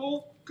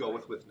uncomfortable, go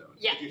with Known.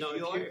 Yeah. If you No,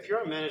 feel if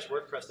you're on managed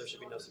WordPress, there should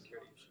be no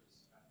security issues.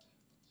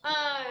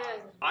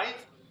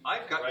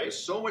 I've gotten into Right?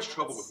 so much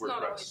trouble with It's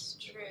not WordPress. always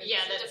true.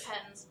 Yeah, it that's-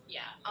 depends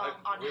yeah.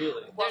 on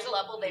Really? what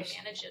level they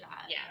manage it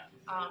at. Yeah.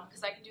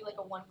 Because I can do like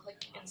a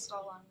one-click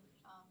install on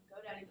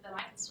GoDaddy, but then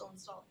I can still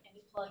install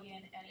any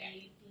plugin,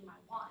 any theme I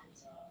want.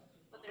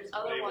 But there's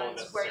other They won't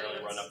ones where necessarily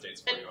you run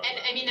updates for And, you. on and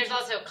that. I mean, there's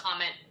also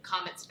comment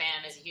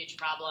spam is a huge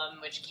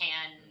problem, which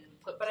can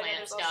put But I mean, plant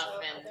there's stuff also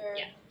and other-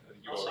 yeah.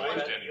 You Also, are you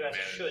understanding guys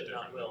managed should,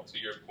 not differently. will. To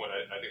your point,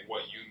 I think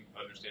what you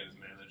understand as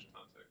managed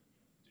content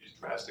is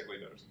drastically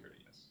better security,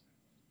 yes.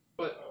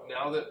 But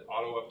now that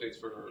auto updates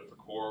for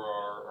core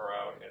are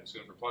out and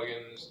soon for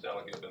plugins,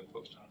 delegate them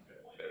close to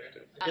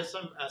I guess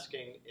I'm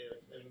asking if,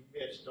 and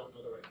maybe I just don't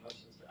know the right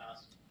questions to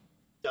ask.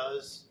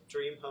 Does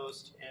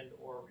DreamHost and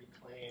or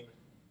Reclaim,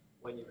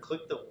 when you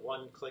click the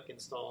one-click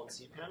install on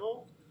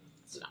cPanel,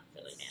 It's not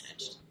really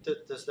managed.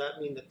 does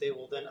that mean that they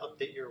will then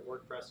update your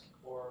WordPress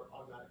core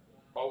automatically?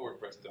 All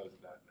WordPress does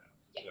that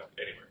now. Yeah.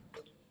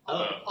 Anyway.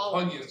 All-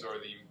 Plugins are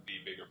the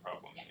bigger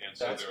problem. Yeah. And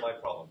so That's they're- my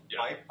problem.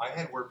 Yeah. I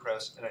had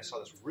WordPress and I saw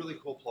this really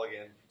cool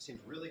plugin. Seemed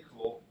really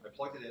cool. I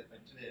plugged it in, I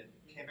did it,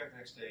 came back the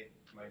next day,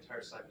 my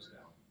entire site was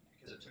down.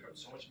 Because it took up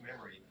so much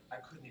memory, I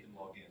couldn't even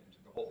log in. It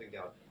took the whole thing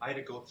down. I had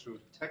to go through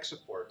tech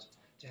support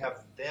to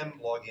have them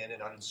log in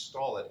and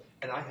uninstall it,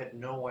 and I had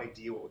no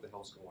idea what the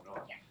hell's going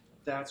on. Yeah.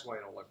 That's why I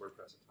don't like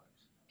WordPress at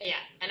times. Yeah,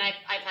 and I've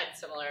had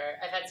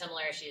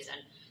similar issues, and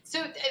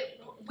so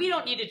we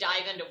don't need to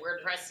dive into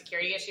WordPress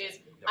security issues.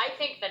 No. I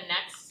think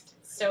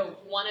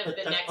one of But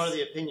the that's next. part of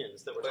the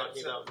opinions that we're But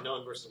talking so- about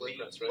Known versus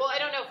WordPress, right? Well, I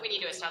don't know if we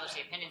need to establish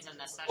the opinions in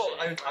this session. Well,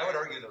 I would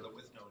argue though that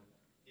with Known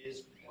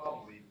is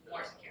probably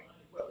More secure.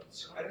 well,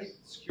 I don't think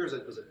secure is a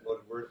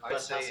loaded word. I'd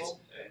Less say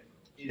hassle?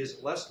 it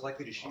is less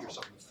likely to shoot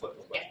yourself in the foot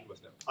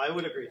with Known. I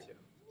would agree too.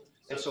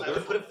 And so I would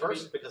therefore- put it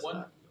first because of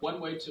that. one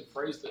way to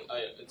phrase that,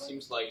 it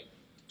seems like,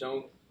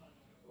 don't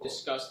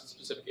discuss the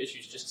specific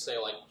issues. Just say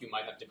like you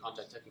might have to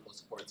contact technical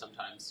support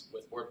sometimes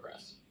with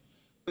WordPress.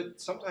 But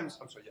sometimes,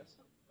 I'm sorry, yes.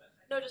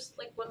 No, just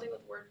like one thing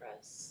with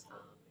WordPress,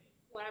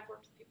 when I've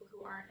worked with people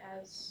who aren't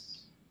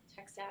as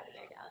tech savvy,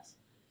 I guess,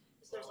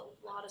 is there's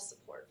a lot of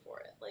support for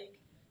it. Like,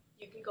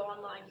 you can go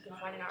online, you can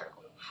find an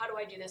article. How do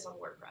I do this on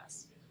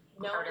WordPress?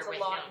 Known Harder is a with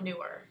lot Known.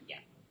 newer. Yeah.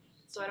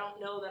 So I don't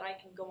know that I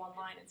can go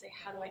online and say,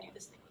 how do I do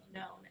this thing with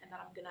Known, and that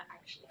I'm gonna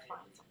actually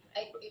find something.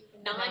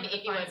 And then I'm gonna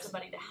find Non-IndieWeb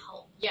somebody to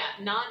help. Yeah,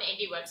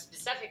 non-IndieWeb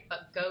specific,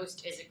 but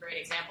Ghost is a great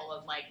example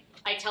of like,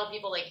 I tell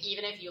people like,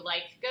 even if you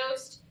like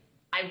Ghost,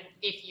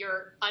 if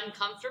you're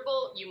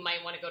uncomfortable, you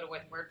might want to go to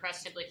with WordPress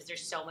simply because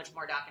there's so much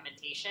more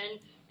documentation.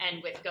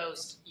 And with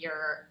Ghost,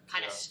 you're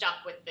kind of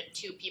stuck with the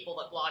two people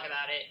that blog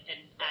about it and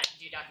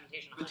do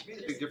documentation on But to me,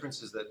 it. the big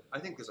difference is that I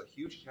think there's a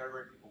huge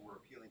category of people we're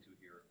appealing to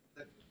here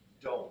that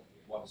don't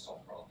want to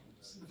solve problems.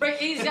 Right,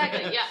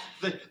 exactly,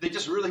 yeah. They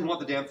just really want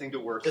the damn thing to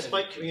work.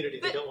 Despite community,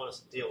 they don't want us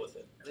to deal with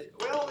it.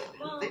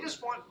 They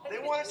just want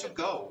it to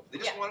go. They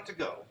just want it to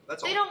go.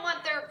 That's all. They don't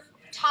want their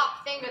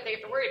top thing that they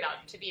have to worry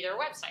about to be their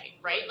website,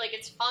 right? Like,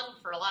 it's fun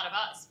for a lot of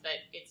us, but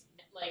it's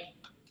like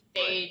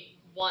they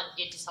want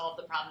it to solve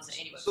the problems that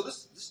anyone. So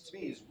this to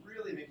me is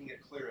really making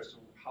it clear as to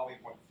how we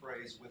want to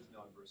phrase with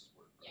Known versus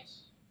WordPress.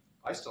 Yes.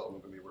 I still am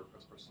going to be a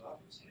WordPress person,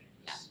 obviously.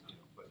 Yeah.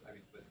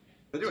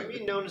 But To anyway,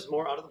 me, Known is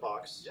more out of the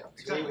box. Yeah, To me,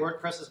 exactly.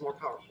 WordPress is more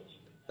powerful.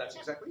 That's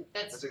exactly.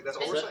 That's That's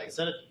all Is we're that, saying. is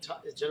that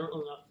a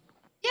general enough?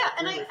 Yeah,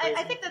 and Really I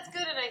phrasing. think that's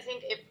good, and I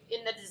think if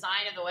in the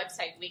design of the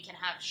website we can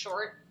have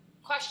short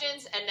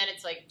questions, and then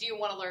it's like, do you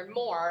want to learn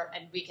more?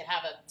 And we could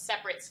have a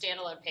separate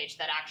standalone page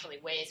that actually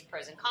weighs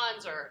pros and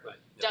cons, or Right.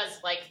 does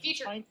like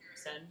feature Fine.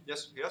 comparison.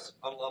 Yes.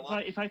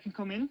 Online. If I can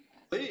come in,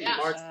 Please. Yeah.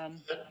 Mark,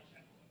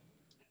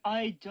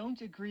 I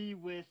don't agree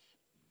with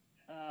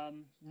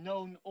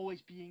known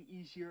always being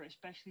easier,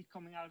 especially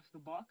coming out of the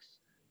box.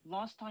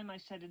 Last time I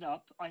set it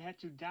up, I had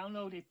to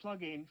download a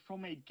plugin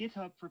from a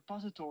GitHub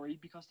repository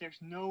because there's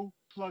no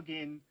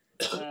plugin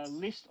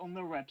list on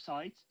their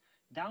website.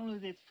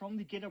 Download it from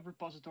the GitHub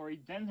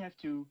repository, then have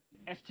to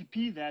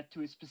FTP that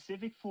to a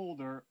specific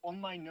folder on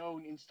my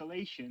known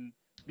installation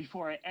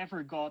before I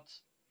ever got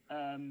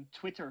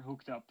Twitter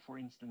hooked up, for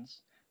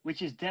instance,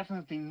 which is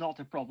definitely not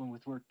a problem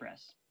with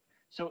WordPress.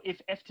 So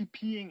if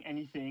FTPing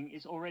anything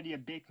is already a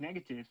big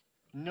negative,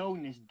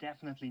 known is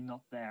definitely not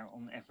there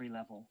on every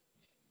level.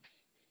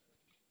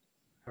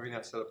 Having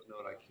that set up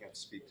Node, I can't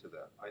speak to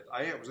that.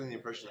 I was under the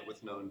impression that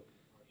with Node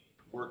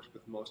worked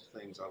with most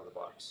things out of the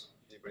box.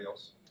 Anybody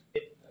else?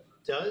 It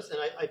does, and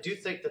I do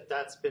think that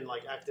that's been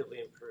like actively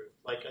improved.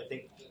 Like I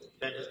think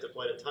Ben has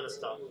deployed a ton of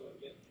stuff.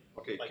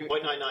 Okay. Like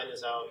 0.99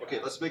 is out. Okay,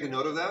 let's make a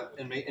note of that,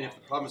 and if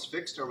the problem is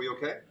fixed, are we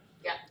okay?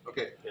 Yeah.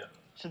 Okay. Yeah.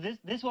 So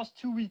this was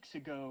 2 weeks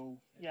ago.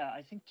 Yeah,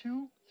 I think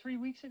 3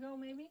 weeks ago,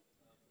 maybe.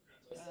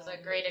 This is a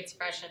great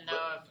expression,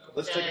 though, of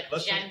Let's the take it-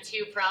 let's Gen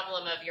 2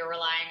 problem of you're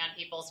relying on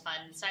people's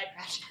fun side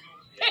projects.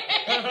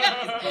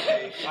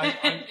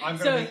 I'm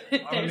So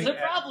gonna there's a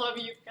problem.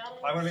 You've got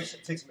to. I'm going to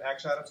take some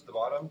action items at the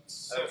bottom.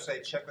 I would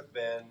say check with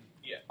Ben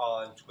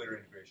on Twitter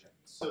integration.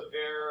 So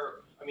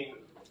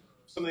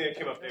something that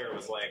came up there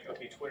was like,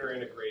 okay, Twitter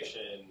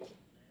integration.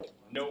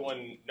 No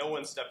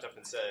one stepped up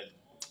and said,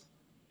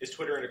 is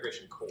Twitter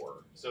integration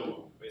core?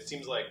 So it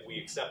seems like we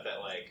accept that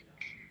like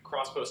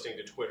cross-posting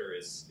to Twitter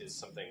is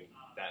something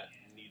that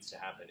needs to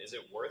happen. Is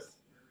it worth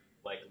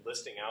like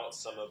listing out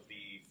some of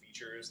the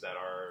features that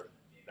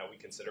we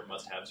consider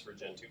must-haves for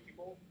Gen 2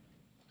 people?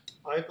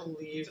 I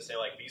believe to say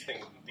like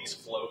these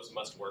flows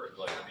must work,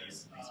 like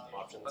these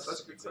options.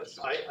 That's a good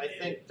question. I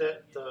think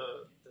that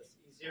it's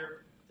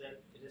easier than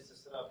it is to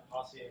set up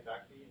Posse and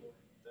Backbeat.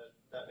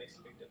 That makes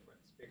a big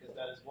difference because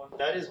that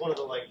is one of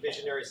the like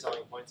visionary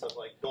selling points of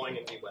like going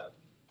IndieWeb,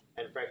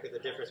 and frankly the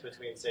difference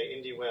between say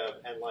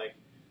IndieWeb and like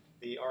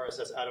the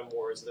RSS Atom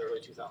Wars of the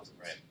early 2000s.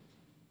 Right.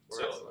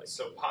 Whereas,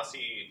 So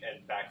Posse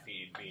and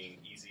Backfeed being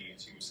easy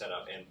to set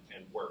up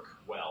and work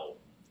well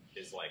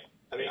is like.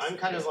 I mean, I'm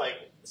kind of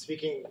like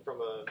speaking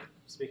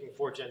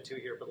for Gen 2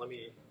 here, but let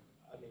me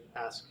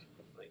ask,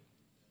 like,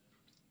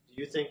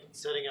 do you think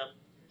setting up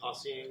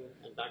Posse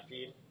and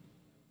Backfeed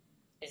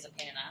Is a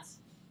pain in the ass.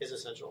 is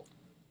essential?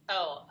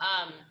 Oh,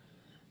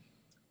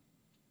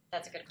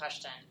 that's a good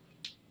question.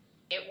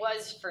 It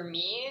was for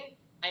me.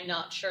 I'm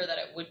not sure that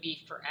it would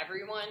be for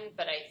everyone,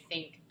 but I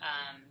think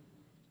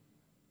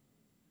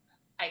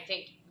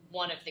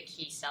one of the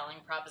key selling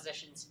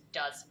propositions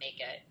does make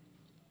it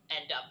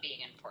end up being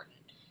important.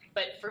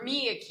 But for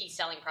me, a key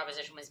selling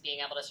proposition was being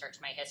able to search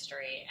my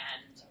history,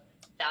 and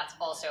that's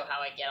also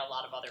how I get a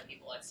lot of other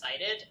people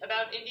excited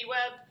about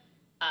IndieWeb,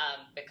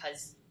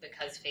 because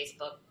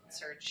Facebook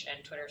search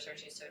and Twitter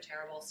search is so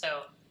terrible.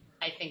 So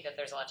I think that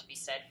there's a lot to be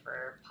said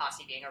for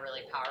Posse being a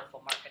really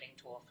powerful marketing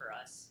tool for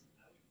us.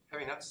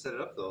 Having not set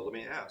it up though, let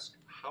me ask,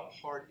 how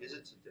hard is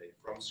it today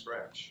from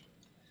scratch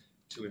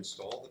to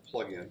install the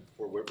plugin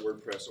for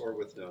WordPress or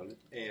with Node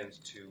and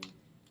to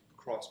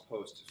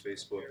cross-post to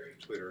Facebook,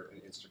 Twitter,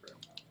 and Instagram?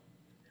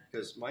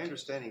 Because my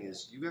understanding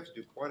is you have to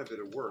do quite a bit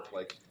of work.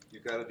 Like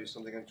you've got to do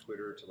something on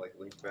Twitter to like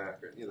link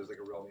back, or there's like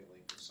a realme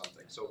link or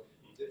something. So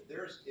it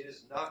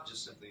is not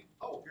just simply,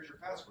 oh, here's your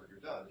password, you're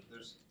done.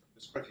 There's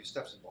quite a few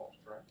steps involved,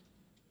 correct?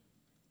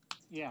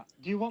 Yeah.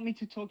 Do you want me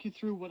to talk you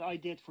through what I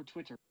did for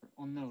Twitter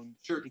on Known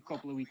a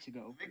couple of weeks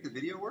ago? Make the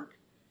video work?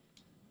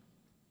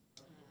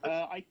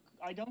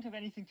 I don't have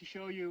anything to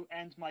show you,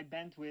 and my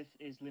bandwidth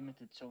is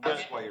limited. So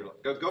that's why you're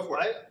go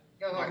for it.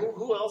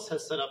 Who else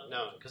has set up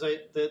Known? Because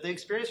the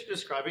experience you're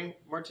describing,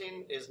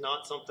 Martin, is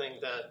not something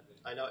that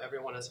I know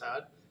everyone has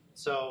had.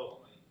 So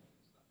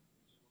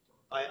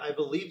I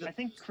believe that. I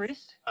think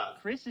Chris,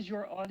 is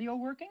your audio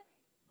working?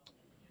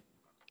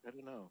 I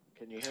don't know.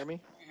 Can you hear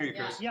me? I hear you,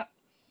 Chris. Yeah.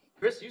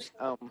 Chris, you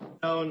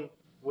Known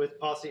with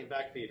Posse and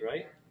Backfeed,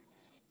 right?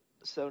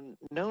 So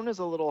Known is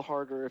a little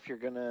harder if you're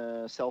going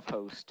to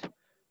self-host,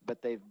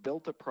 but they've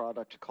built a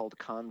product called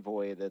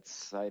Convoy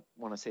that's, I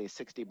want to say,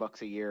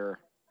 $60 a year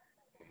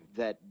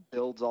that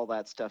builds all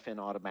that stuff in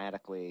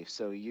automatically.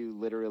 So you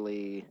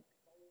literally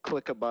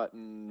click a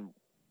button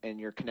and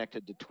you're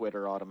connected to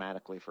Twitter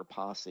automatically for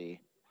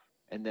Posse.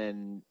 And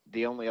then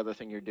the only other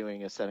thing you're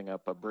doing is setting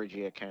up a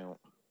Bridgie account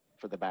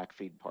for the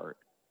Backfeed part.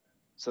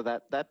 So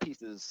that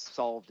piece is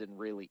solved and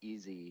really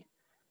easy.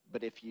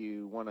 But if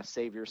you want to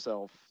save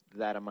yourself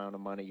that amount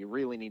of money, you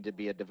really need to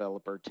be a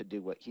developer to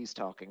do what he's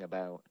talking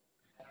about.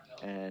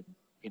 And,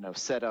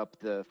 set up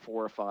the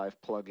 4 or 5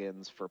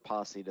 plugins for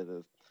Posse to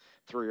the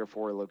 3 or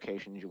 4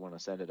 locations you want to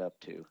send it up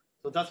to.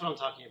 So that's what I'm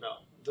talking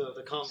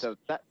about. So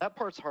that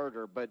part's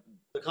harder, but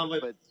the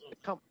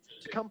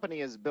company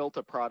has built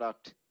a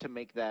product to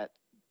make that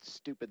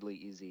stupidly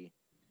easy.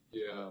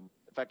 Yeah.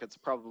 In fact, it's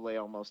probably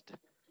almost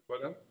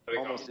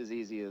as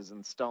easy as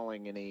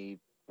installing any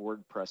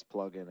WordPress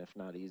plugin, if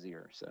not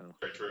easier. So.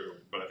 Very true,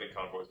 but I think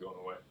Convoy's going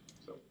away.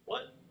 So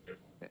what?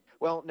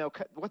 Well, no.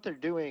 What they're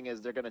doing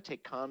is they're going to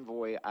take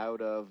Convoy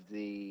out of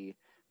the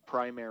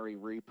primary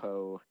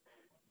repo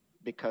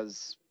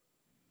because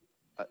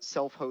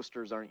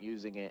self-hosters aren't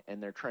using it,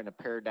 and they're trying to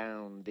pare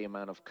down the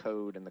amount of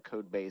code and the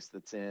code base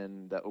that's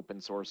in the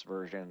open source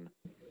version.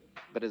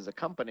 But as a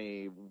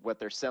company, what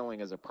they're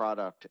selling as a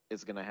product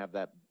is going to have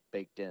that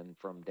baked in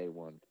from day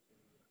one,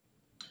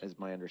 is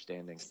my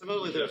understanding.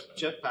 Similarly, there's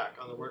Jetpack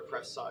on the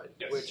WordPress side,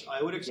 Yes. which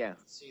I would expect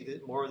to see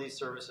that more of these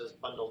services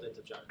bundled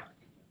into Jetpack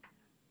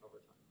over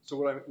time. So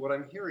what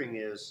I'm hearing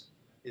is,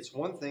 it's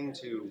one thing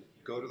to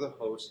go to the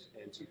host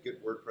and to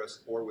get WordPress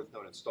or with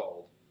Node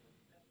installed.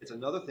 It's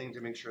another thing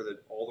to make sure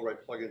that all the right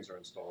plugins are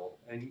installed,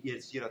 and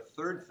it's yet a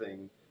third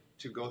thing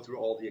to go through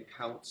all the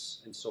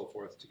accounts and so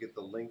forth to get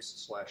the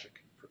links /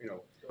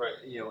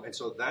 and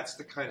so that's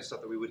the kind of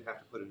stuff that we would have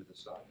to put into the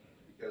stock,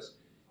 because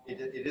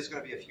it is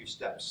going to be a few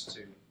steps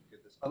to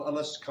get this,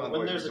 unless Convoy.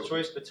 When there's a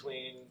choice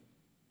between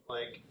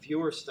like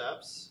fewer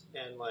steps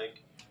and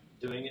like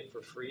doing it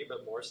for free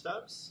but more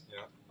steps,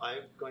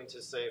 I'm going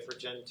to say for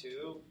Gen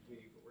 2 we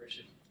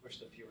should push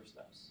the fewer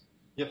steps.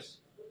 Yes.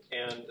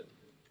 And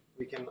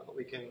we can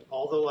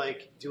although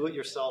like do it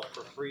yourself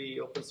for free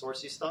open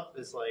sourcey stuff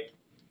is like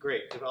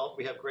great.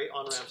 We have great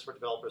on ramps for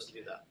developers to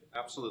do that.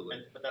 Absolutely.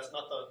 But that's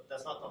not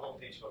the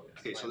homepage focus.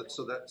 Okay, so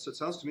it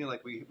sounds to me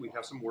like we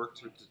have some work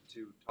to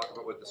talk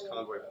about with this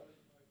Convoy.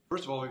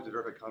 First of all, we have to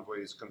verify Convoy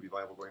is going to be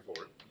viable going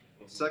forward.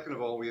 Second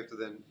of all, we have to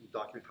then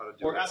document how to do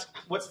it. Or ask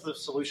what's the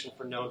solution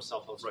for known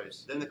self-hosted. Right.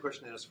 Then the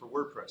question is for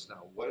WordPress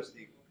now. What is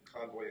the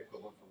Convoy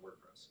equivalent for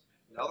WordPress?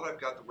 Now that I've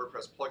got the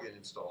WordPress plugin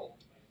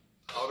installed,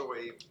 how do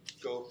I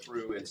go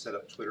through and set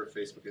up Twitter,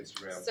 Facebook,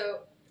 Instagram?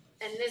 So,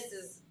 and this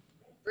is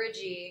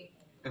Bridgie.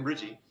 And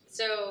Bridgie.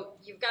 So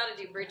you've got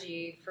to do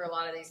Bridgie for a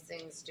lot of these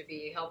things to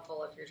be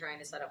helpful if you're trying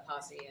to set up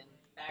Posse and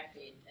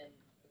Backfeed. And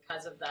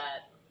because of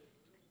that,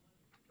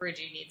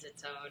 Bridgie needs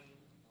its own.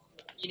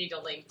 You need to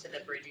link to the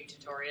Bridgie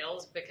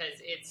tutorials because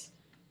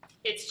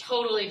it's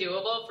totally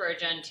doable for a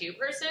Gen 2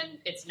 person.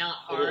 It's not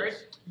hard,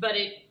 but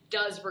it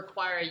does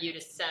require you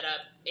to set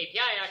up API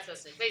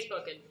access and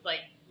Facebook and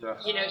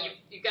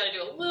you've got to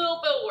do a little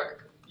bit of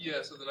work.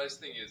 Yeah. So the nice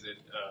thing is it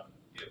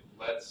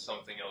lets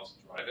something else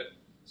drive it.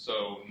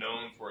 So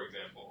Known, for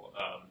example,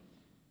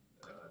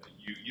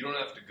 you don't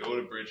have to go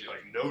to Bridgie,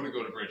 know to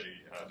go to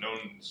Bridgie.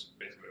 Known's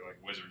basically like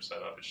wizard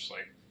setup. It's just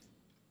like,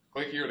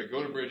 click here to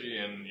go to Bridgie,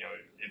 and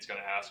it's going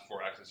to ask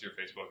for access to your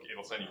Facebook.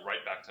 It'll send you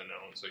right back to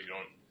Known, so you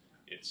don't.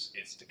 It's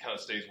kind of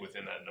stays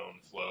within that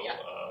Known flow. Yeah.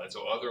 And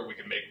so we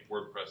can make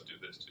WordPress do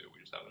this too. We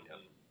just haven't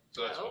yet.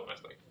 So that's one nice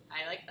thing.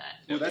 I like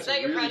that. Well, Is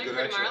that your really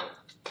project for tomorrow?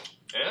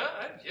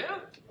 I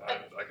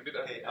can do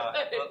that. Okay,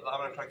 I'm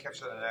going to try to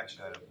capture that in an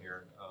action item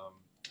here.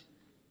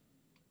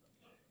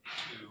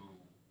 To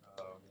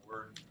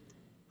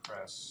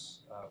WordPress,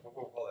 what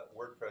we'll call that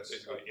WordPress.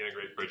 Basically,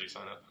 integrate Bridgie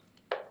sign up.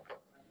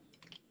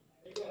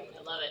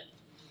 I love it.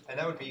 And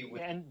that would be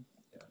with. And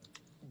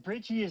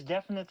Bridgie is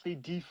definitely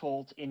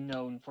default in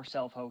Known for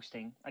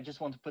self-hosting. I just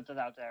want to put that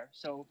out there.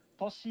 So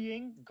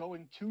posseing,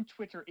 going to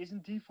Twitter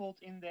isn't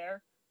default in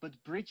there, but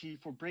Bridgie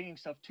for bringing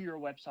stuff to your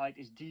website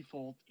is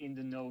default in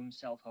the Known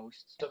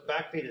self-hosts. So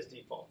Backfeed is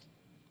default.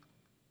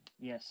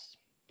 Yes.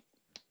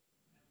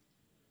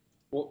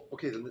 Well,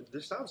 okay, then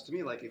this sounds to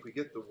me like if we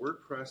get the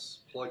WordPress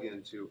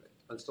plugin to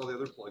install the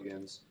other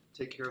plugins,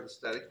 take care of the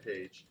static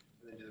page,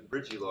 and then do the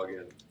Bridgie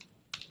login,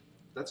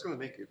 that's going to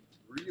make it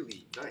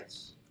really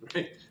nice,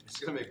 right? It's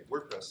going to make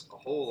WordPress a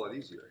whole lot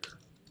easier here.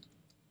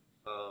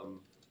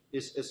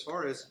 As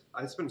far as,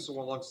 it's been so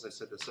long since I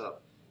set this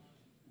up.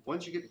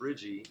 Once you get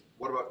Bridgie,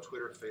 what about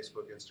Twitter,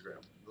 Facebook,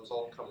 Instagram? Those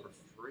all come for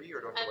free,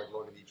 or do I have to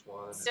log into each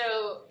one?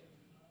 So,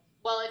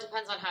 well, it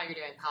depends on how you're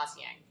doing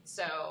posseing.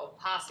 So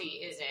Posse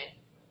isn't.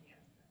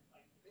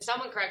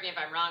 Someone correct me if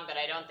I'm wrong, but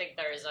I don't think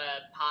there's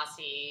a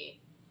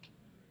Posse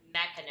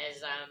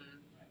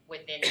mechanism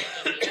within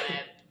the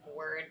IndieWeb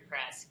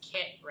WordPress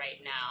kit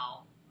right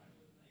now,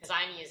 because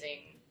I'm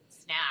using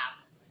Snap,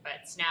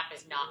 but Snap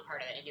is not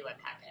part of the IndieWeb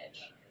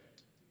package.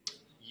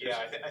 Yeah,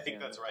 I think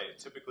that's right.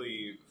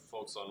 Typically,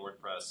 folks on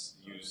WordPress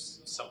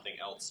use something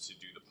else to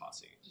do the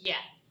Posse.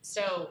 Yeah,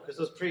 so because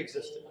those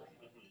pre-existed.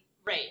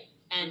 Right,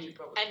 and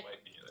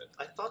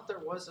I thought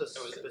there was a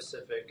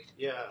specific.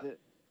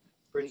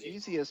 The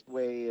easiest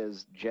way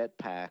is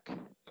Jetpack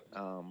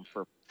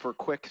for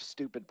quick,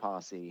 stupid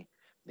Posse.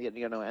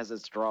 Has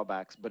its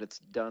drawbacks, but it's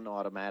done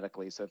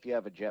automatically. So if you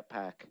have a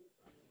Jetpack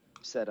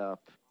set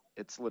up,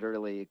 it's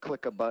literally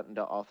click a button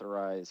to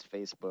authorize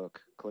Facebook,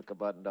 click a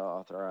button to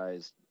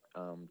authorize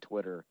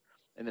Twitter,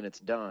 and then it's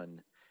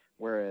done.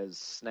 Whereas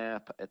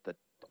Snap at the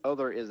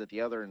other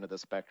end of the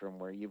spectrum,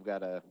 where you've got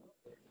to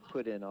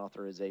put in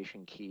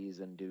authorization keys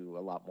and do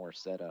a lot more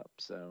setup.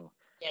 So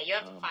yeah, you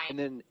have to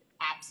find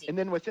and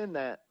then within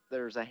that,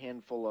 there's a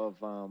handful of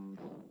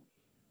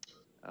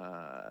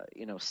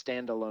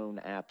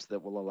standalone apps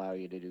that will allow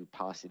you to do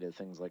Posse to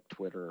things like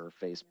Twitter or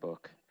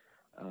Facebook.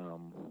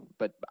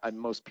 But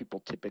most people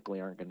typically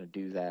aren't going to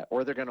do that,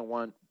 or they're going to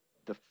want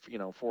the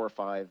 4 or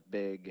 5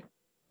 big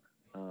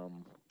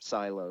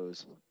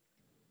silos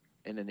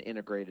in an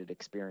integrated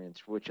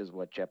experience, which is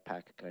what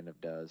Jetpack kind of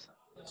does.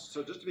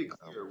 So just to be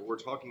clear, what we're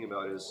talking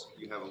about is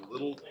you have a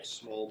little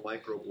small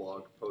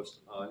microblog post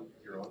on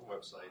your own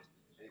website,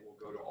 and it will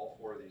go to all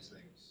 4 of these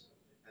things,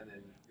 and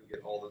then you'll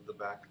get all the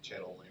back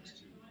channel links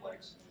to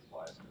likes and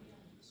replies.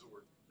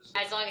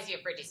 As long as you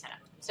have Bridgie set up.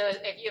 So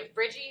if you have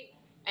Bridgie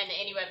and the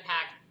IndieWeb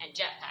pack and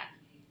Jetpack,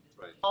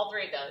 right, all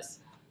 3 of those,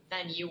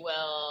 then you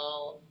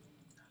will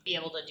be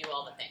able to do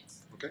all the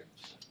things. Okay.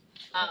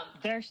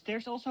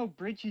 There's also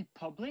Bridgie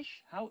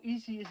Publish. How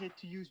easy is it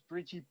to use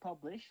Bridgie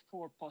Publish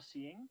for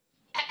posseing?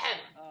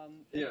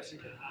 Yes.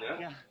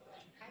 Yeah.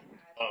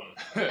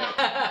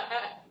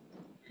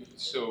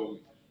 So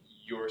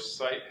your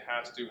site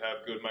has to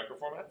have good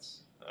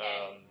microformats.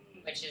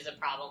 Which is a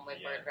problem with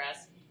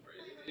WordPress.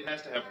 It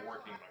has to have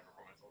working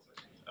microformats, I'll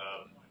say.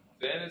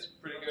 Then it's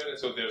pretty good. And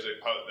so there's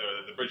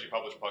the Bridgie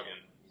Publish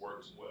plugin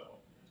works well.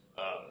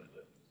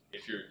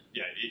 If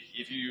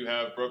you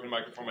have broken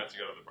microformats, you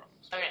got other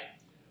problems. Okay.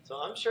 So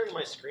I'm sharing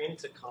my screen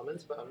to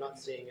comments, but I'm not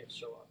seeing it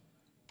show up.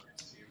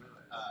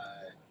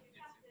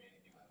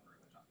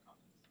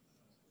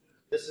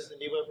 This is the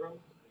IndieWeb room?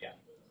 Yeah.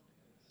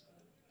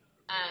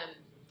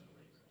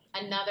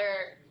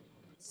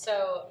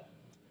 So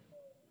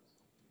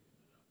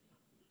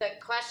the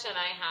question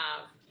I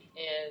have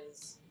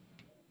is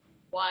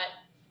what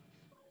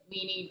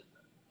we need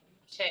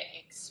to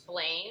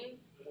explain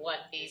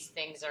what these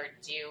things are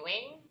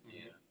doing.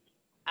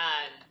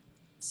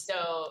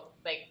 So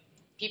like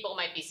people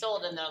might be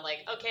sold and they're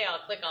like, okay,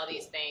 I'll click all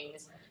these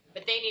things,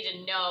 but they need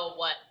to know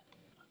what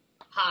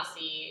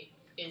Posse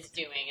is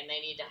doing, and they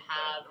need to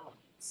have.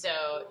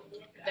 So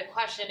the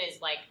question is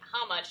like,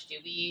 how much do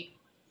we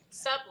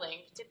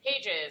sublink to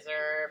pages,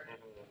 or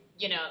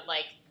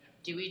like,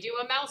 do we do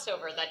a mouse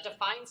over that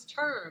defines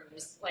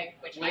terms, like,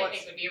 which I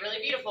think would be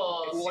really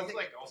beautiful. It seems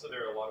like also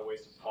there are a lot of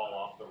ways to fall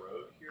off the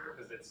road here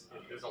because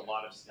there's a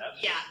lot of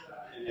steps. Yeah,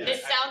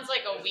 this sounds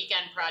like a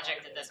weekend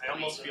project at this point. I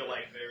almost feel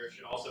like there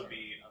should also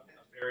be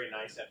a very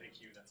nice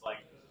FAQ that's like,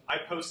 I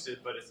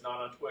posted, but it's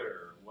not on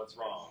Twitter. What's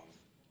wrong?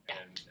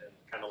 And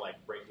kind of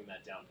like breaking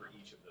that down for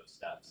each of those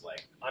steps.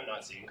 Like, I'm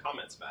not seeing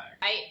comments back.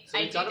 I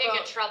do think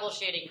a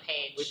troubleshooting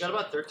page. We've got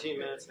about 13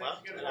 minutes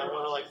left, and I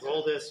want to like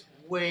roll this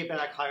way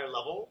back higher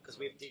level because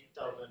we've deep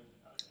dove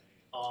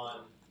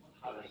on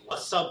a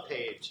sub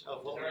page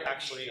of what I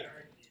actually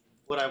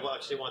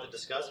want to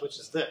discuss, which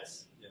is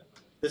this. Yeah.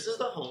 This is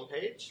the home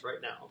page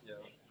right now,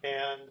 Yeah.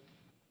 and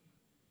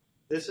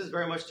this is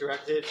very much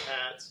directed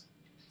at,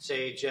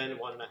 say, Gen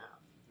 1.5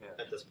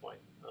 at this point.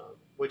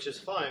 Which is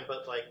fine,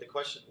 but like the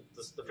question,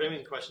 the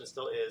framing question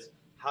still is,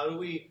 how do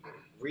we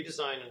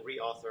redesign and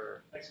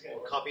reauthor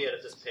or copy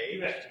edit this page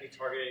to be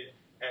targeted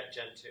at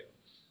Gen 2?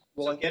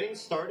 So getting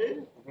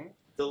started,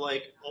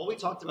 all we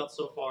talked about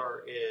so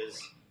far is,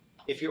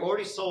 if you're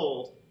already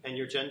sold and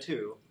you're Gen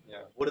 2,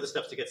 what are the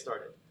steps to get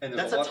started? And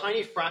that's a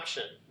tiny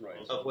fraction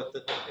of what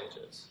the page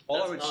is.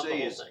 All I would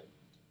say is,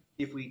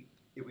 if we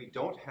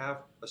don't have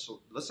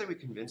let's say we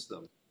convince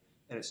them,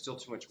 and it's still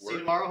too much work. See you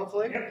tomorrow,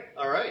 hopefully.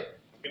 All right.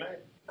 Good night.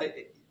 I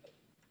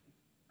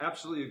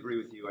absolutely agree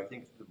with you. I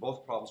think that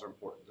both problems are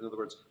important. In other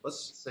words,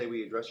 let's say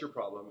we address your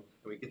problem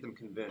and we get them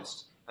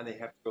convinced, and they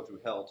have to go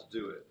through hell to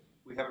do it.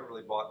 We haven't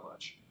really bought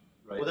much,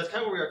 right? Well, that's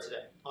kind of where we are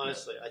today,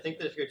 honestly. I think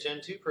that if you're a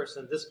Gen 2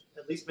 person, this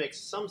at least makes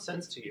some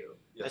sense to you,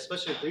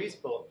 especially with these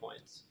bullet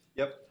points.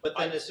 Yep. But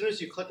then as soon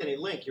as you click any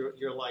link,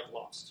 you're like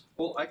lost.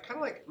 Well, I kind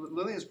of like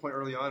Lillian's point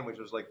early on, which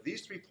was like,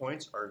 these 3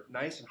 points are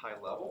nice and high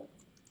level.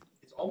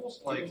 It's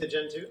almost like the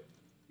Gen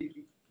 2?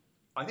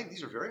 I think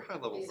these are very high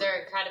level. These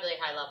are incredibly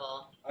high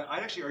level.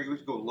 I'd actually argue we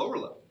could go lower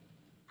level.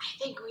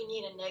 I think we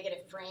need a negative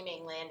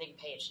framing landing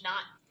page,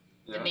 not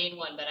the main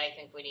one, but I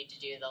think we need to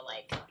do the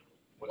like,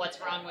 what's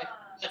wrong with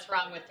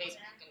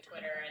Facebook and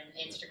Twitter and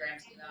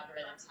Instagram's new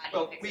algorithms?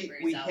 How do you fix it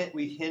for yourself?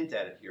 We hint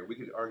at it here. We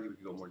could argue we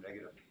could go more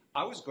negative.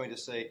 I was going to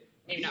say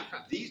maybe not from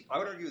these. I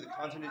would argue the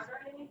content is.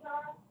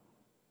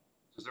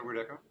 Is there a weird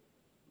echo?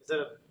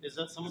 Is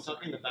that someone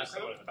talking in the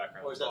background?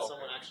 Or is that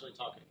someone actually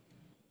talking?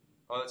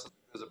 Oh,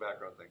 there's a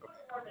background thing.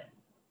 Okay.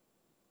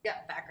 Yeah,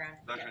 background.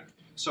 Yeah.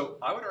 So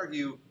I would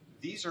argue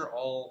these are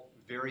all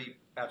very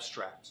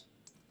abstract.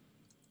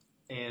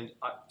 And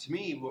to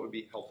me, what would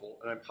be helpful,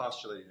 and I'm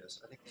postulating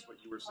this, I think this is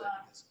what you were saying,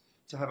 is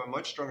to have a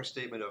much stronger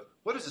statement of,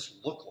 what does this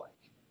look like?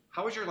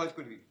 How is your life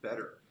going to be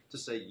better? To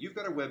say, you've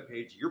got a web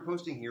page, you're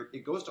posting here,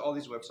 it goes to all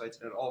these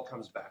websites, and it all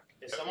comes back.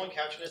 Is someone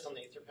capturing this on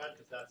the Etherpad?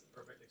 Because that's the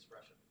perfect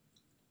expression.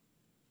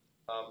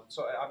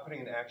 So I'm putting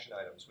in action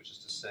items, which is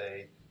to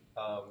say,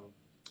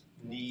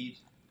 need.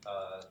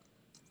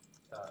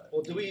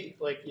 Well, do we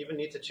even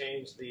need to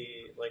change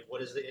the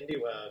what is the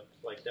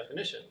IndieWeb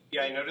definition?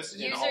 Yeah, I noticed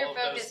in all of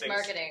those User-focused things,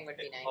 marketing would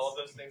be nice. All of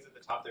those things at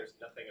the top, there's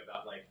nothing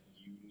about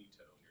you need to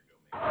own your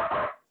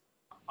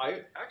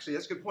domain. Actually,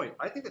 that's a good point.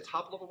 I think the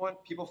top level one,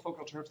 people folk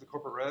alternative to the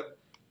corporate web,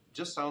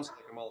 just sounds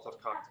like a Molotov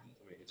cocktail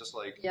to me. It's just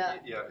like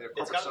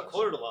it's gotten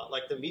quoted a lot.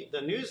 Like the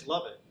news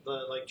love it.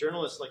 The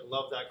journalists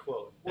love that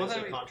quote. Well,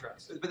 then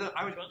contrast. But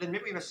then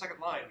maybe we have a second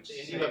line. Which the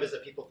IndieWeb is a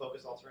people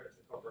focused alternative to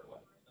the corporate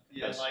web.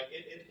 Yes. And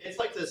it's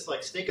like this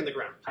stake in the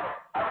ground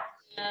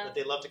that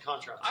they love to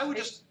contrast. I would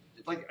just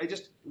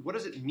what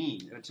does it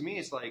mean? And to me,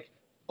 it's like,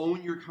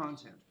 own your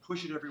content,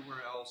 push it everywhere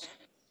else.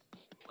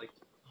 Like,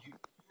 you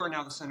are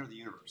now the center of the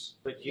universe.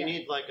 But you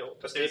need like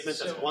a statement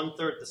that's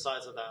 1/3 the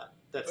size of that.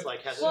 That's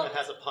like has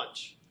a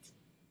punch.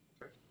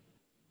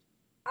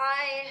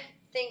 I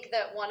think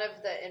that one of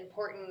the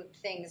important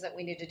things that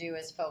we need to do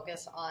is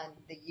focus on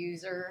the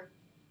user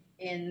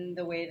in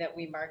the way that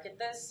we market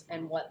this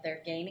and what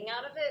they're gaining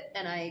out of it.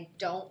 And I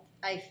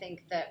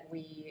think that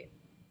we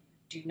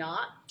do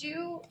not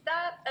do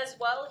that as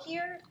well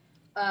here.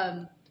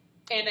 And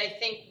I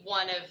think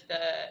one of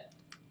the,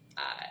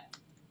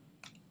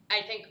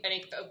 I think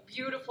a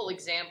beautiful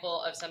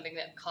example of something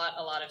that caught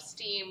a lot of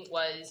steam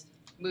was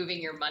moving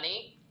your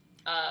money.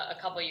 A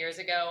couple years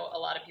ago, a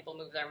lot of people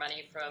moved their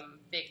money from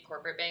big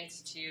corporate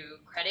banks to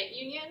credit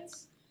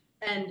unions.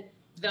 And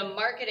the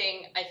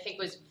marketing, I think,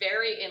 was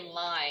very in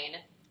line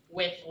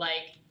with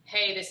like,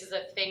 hey, this is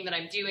a thing that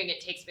I'm doing. It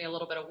takes me a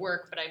little bit of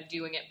work, but I'm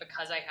doing it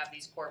because I have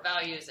these core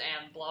values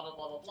and blah, blah,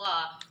 blah, blah,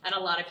 blah. And a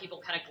lot of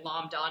people kind of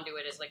glommed onto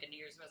it as like a New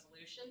Year's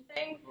resolution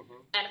thing.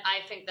 And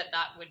I think that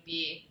would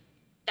be,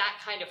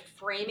 that kind of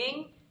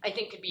framing, I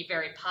think could be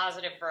very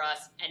positive for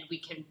us. And we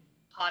can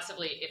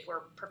possibly, if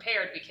we're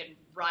prepared, we can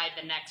ride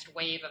the next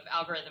wave of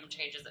algorithm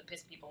changes that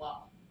piss people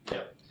off.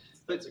 Yeah,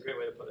 that's a great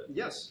way to put it.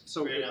 Yes.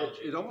 So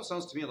it almost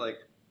sounds to me like,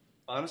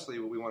 honestly,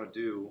 what we want to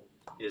do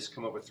is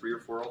come up with 3 or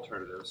 4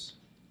 alternatives,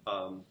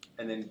 and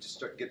then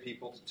just get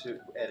people to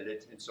edit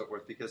it and so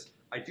forth. Because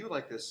I do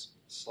like this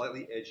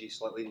slightly edgy,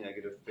 slightly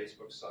negative,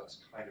 Facebook sucks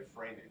kind of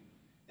framing,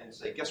 and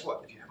say, guess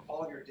what? If you have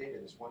all of your data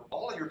in this one,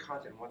 all of your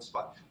content in one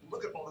spot,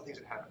 look at all the things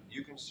that happen.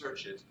 You can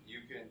search it,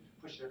 you can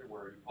push it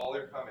everywhere, all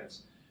your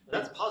comments.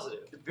 That's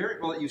positive.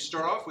 Very well. You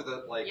start off with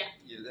a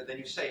then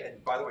you say,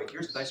 and by the way,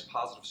 here's a nice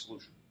positive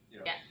solution. You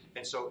know,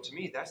 and so to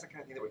me, that's the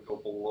kind of thing that would go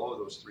below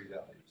those 3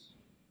 values.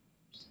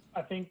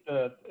 I think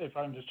that if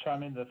I'm just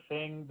chiming in, the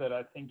thing that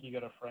I think you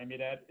got to frame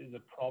it at is a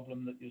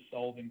problem that you're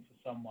solving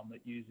for someone that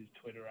uses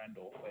Twitter and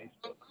or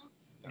Facebook.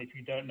 And if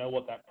you don't know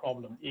what that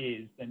problem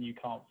is, then you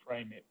can't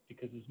frame it,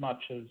 because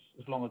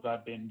as long as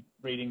I've been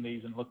reading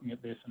these and looking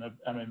at this and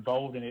I'm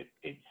involved in it,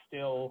 it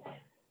still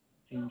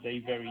seems a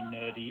very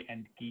nerdy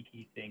and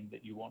geeky thing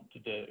that you want to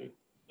do.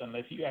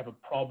 Unless you have a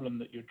problem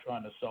that you're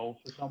trying to solve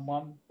for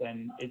someone,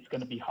 then it's going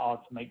to be hard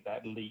to make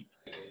that leap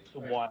to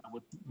why I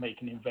would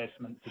make an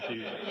investment to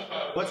do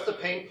that. What's the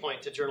pain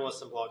point to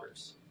journalists and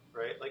bloggers,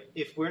 right? Like,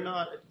 if we're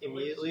not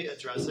immediately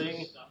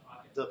addressing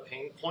the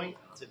pain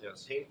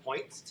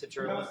points to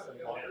journalists and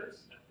bloggers,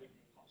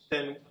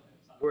 then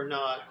we're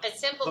not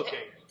hooking.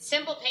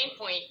 Simple pain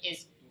point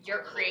is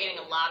you're creating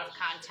a lot of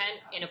content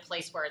in a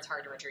place where it's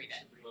hard to retrieve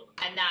it.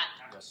 And that,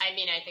 I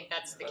mean, I think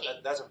that's the key.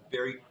 That's a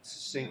very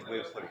succinct way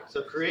of putting it.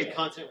 So create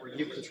content where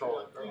you control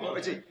it. No,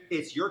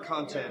 it's your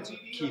content,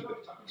 keep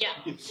it. Yeah.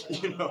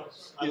 You know,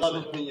 I love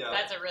it. Yeah.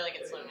 That's a really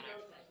good slogan.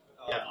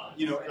 Yeah.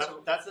 You know,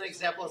 that's an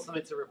example of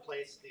something to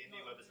replace the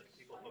IndieWeb as a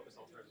people focus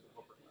alternative to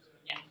corporate.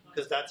 Yeah.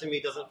 Because that to me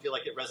doesn't feel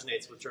like it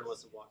resonates with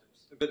journalists and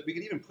bloggers. But we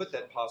could even put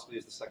that possibly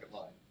as the second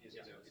line.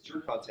 It's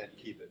your content,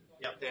 keep it.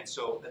 Yep.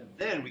 And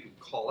then we can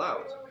call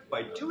out,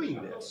 by doing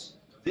this,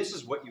 this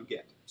is what you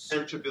get.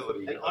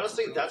 Searchability. And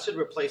honestly, that should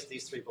replace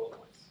these 3 bullet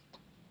points.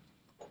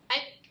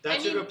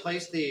 That should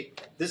replace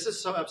this is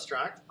so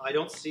abstract, I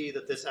don't see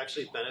that this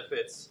actually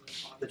benefits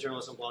the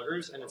journalists and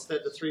bloggers, and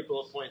instead the 3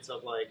 bullet points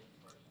of like,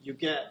 you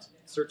get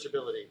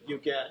searchability, you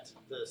get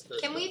this.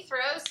 Can we throw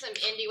some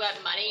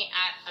IndieWeb money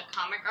at a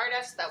comic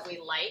artist that we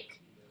like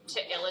to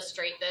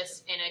illustrate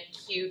this in a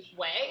cute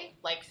way,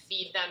 like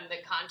feed them the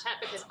content?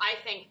 Because I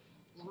think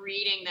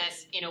reading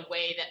this in a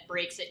way that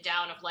breaks it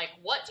down of like,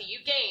 what do you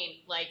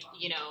gain? Like,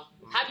 you know,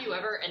 have you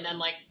ever, and then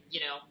like, you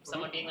know,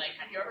 someone being like,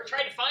 have you ever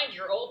tried to find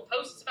your old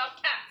posts about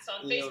cats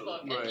on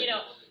Facebook? Right. And, you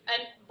know,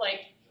 and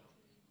like,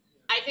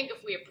 I think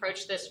if we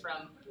approach this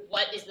from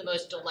what is the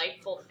most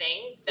delightful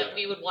thing that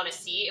we would want to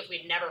see if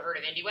we've never heard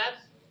of IndieWeb,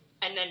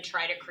 and then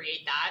try to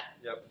create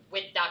that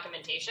with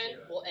documentation,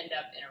 we'll end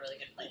up in a really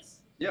good place.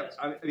 Yeah,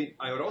 I mean,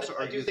 I would also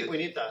argue I do think we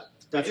need that.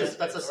 That's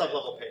a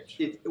sub-level page.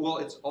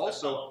 It's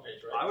also,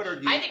 I would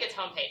argue. I think it's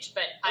homepage,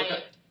 but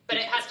but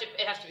it has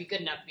to be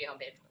good enough to be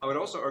homepage. I would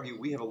also argue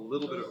we have a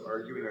little bit of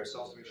arguing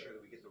ourselves to make sure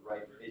that we get the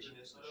right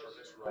edginess and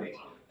sharpness right,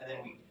 and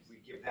then we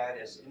give that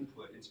as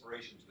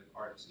inspiration to the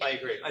artist. I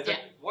agree. I think,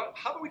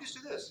 how about we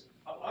just do this?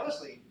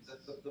 Honestly,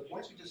 the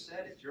points we just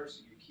said, it's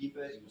yours, you keep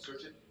it, you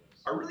search it,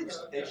 are really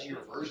just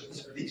edgier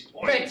versions of these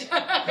points.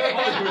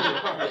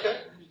 Right.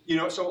 You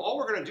know, so all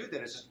we're going to do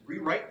then is just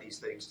rewrite these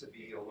things to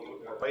be a little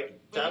bit more biting.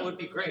 That would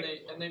be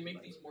great. And they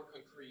make these more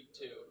concrete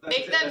too.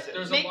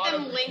 There's a lot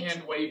of linked.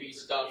 hand wavy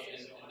stuff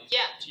in these. Yeah.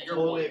 To your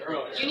point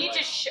earlier. You need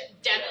to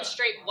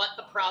demonstrate what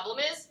the problem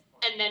is,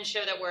 and then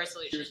show that we're a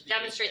solution.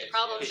 Demonstrate the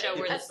problem, show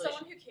we're the As solution.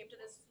 someone who came to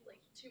this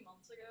like 2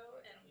 months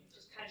ago and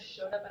just kind of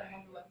showed up at a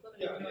Homebrew Web Club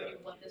and had no idea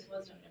what this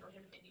was and never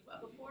heard of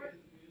IndieWeb before,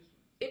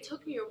 it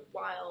took me a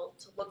while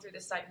to look through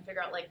this site and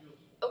figure out like,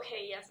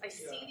 okay, yes, I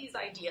see these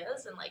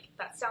ideas and like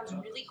that sounds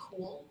really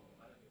cool,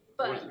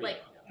 but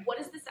like what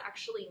does this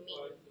actually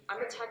mean?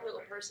 I'm a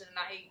technical person, and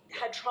I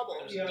had trouble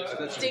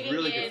That's digging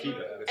really in good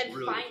feedback. That's and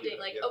really good finding, feedback,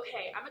 like, yeah.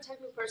 okay, I'm a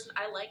technical person,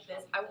 I like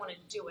this, I want to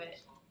do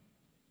it.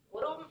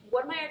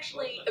 What am I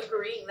actually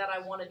agreeing that I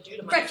want to do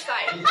to my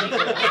site? Build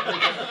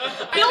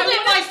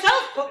it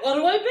myself, but what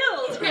do I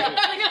build? Yeah,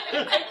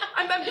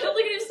 I'm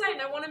building a new site,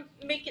 and I want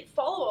to make it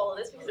follow all of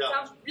this because it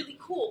sounds really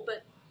cool,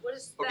 but what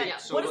is that? Okay,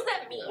 so what does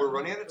that mean? We're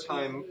running out of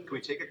time. Can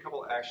we take a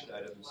couple action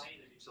items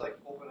to like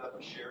open up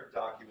a shared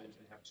document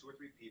and have 2 or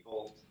 3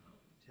 people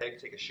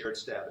take a shared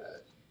stab at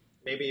it?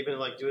 Maybe even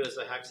like do it as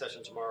a hack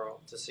session tomorrow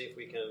to see if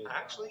we can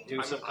actually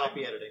do some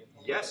copy editing.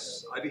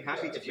 Yes, I'd be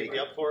happy to if you'd make be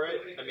up for it.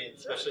 I mean,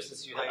 especially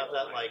since you have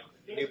that like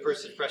new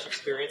person, fresh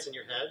experience in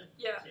your head.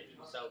 Yeah.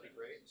 That would be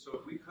great. So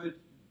if we could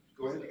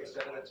go ahead and take a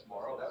stab at that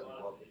tomorrow, that would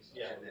be lovely.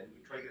 Yeah. And then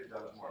we try to get it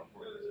done tomorrow.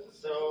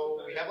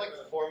 So we have like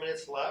 4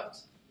 minutes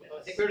left.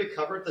 I think we already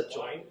covered the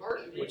join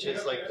part, which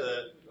is like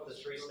the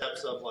 3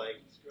 steps of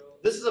like,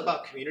 this is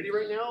about community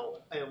right now,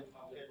 and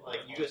like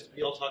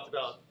you all talked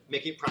about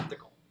making it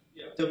practical.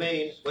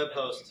 Domain, web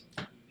host,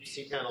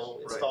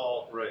 cPanel,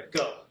 install,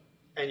 go,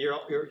 and you're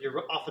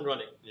off and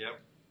running. Yep.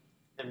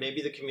 And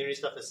maybe the community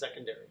stuff is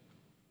secondary.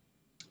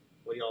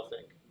 What do y'all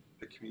think?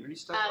 The community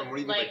stuff? And what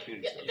do you mean by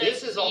community stuff?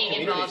 This is all being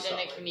community involved stuff.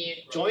 in the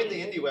community. Join the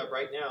IndieWeb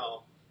right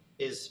now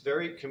is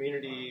very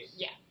community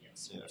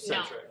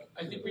centric.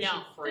 I think we should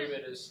frame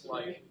it as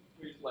like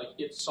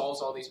it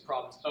solves all these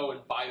problems. Oh,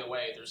 and by the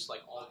way, there's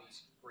like all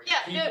these great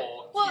people. here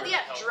to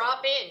help.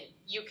 Drop in.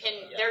 You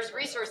can. There's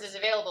resources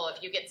available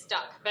if you get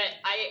stuck. But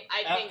I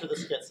think After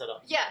this gets set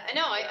up. Yeah,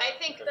 no, I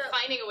think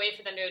finding a way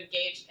for them to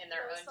engage in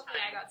their own something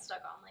time. I got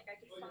stuck on. Like I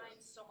could find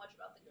so much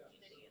about the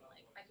community, and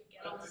like I could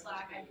get on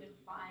Slack, I could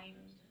find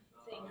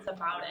things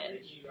about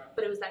it,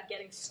 but it was that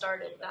getting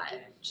started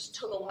that just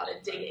took a lot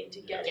of digging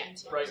to get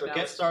into. Right. So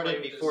get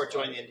started before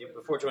joining the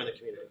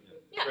community.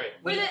 Yeah,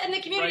 Great. And the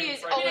community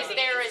is always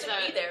there as to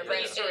a be there, but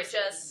it's resource.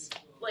 just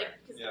like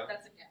 'cause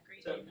that's a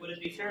great. So would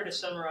it be fair to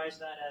summarize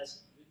that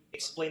as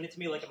explain it to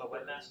me like I'm a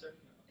webmaster?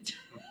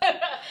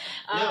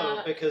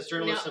 No, because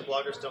journalists and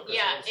bloggers don't consider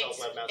Yeah, themselves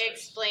webmasters.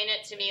 explain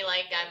it to me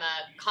like I'm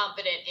a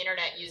confident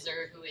internet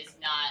user who is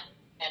not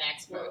an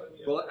expert.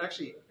 Well,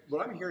 actually,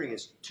 what I'm hearing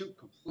is 2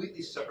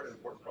 completely separate and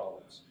important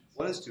problems.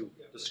 One is to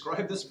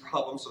describe this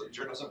problem so that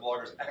journalists and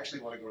bloggers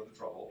actually want to go to the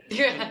trouble.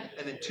 Yeah.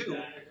 And then 2,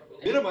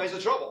 minimize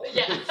the trouble.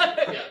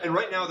 Yeah. And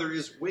right now there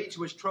is way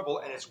too much trouble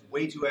and it's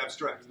way too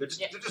abstract. They're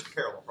just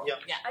parallel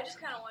problems. Yeah. I just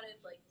kind of wanted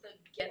like the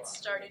get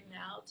started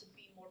now to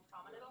be more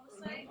prominent on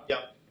the site.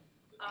 Yep.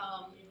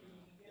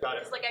 Got it.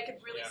 Because like I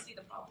could really see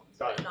the problems,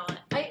 Got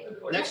but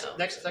it. not.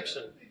 Next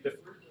section,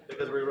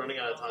 because we're running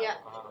out of time. Yeah.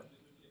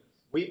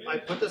 I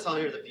put this on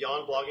here, the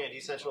Beyond Blogging and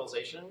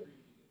Decentralization,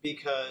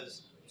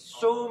 because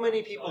so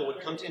many people would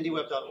come to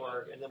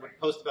IndieWeb.org and then would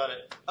post about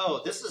it.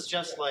 Oh, this is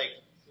just like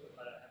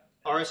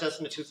RSS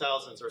in the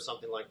 2000s or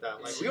something like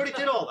that. Like, we already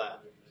did all that.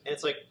 And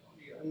it's like,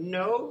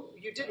 no,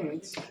 you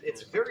didn't.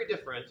 It's very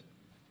different.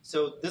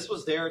 So this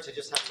was there to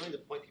just have something to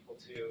point people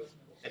to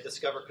and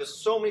discover, because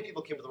so many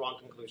people came to the wrong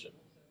conclusion.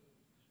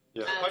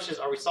 Yeah. The question is,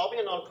 are we solving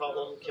a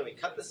non-problem? Can we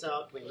cut this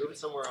out? Can we move it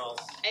somewhere else?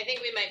 I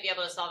think we might be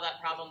able to solve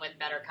that problem with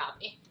better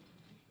copy.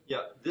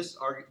 Yeah, this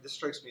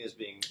strikes me as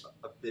being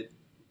a bit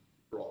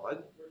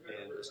broad,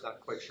 and it's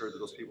not quite sure that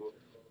those people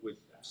would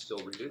still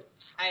read it.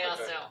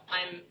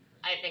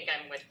 I think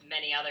I'm with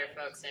many other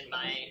folks in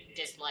my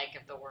dislike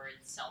of the word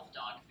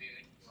self-dog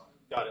food.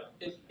 Got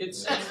it. It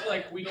seems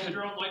like we could.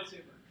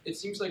 It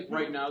seems like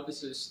right now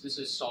this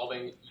is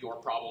solving your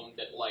problem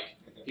that like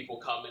people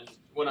come and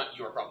not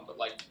your problem, but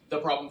like the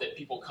problem that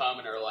people come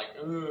and are like,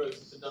 oh, this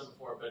has been done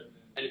before,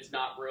 and it's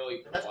not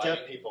really. That's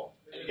deaf people.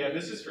 Yeah,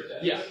 this is for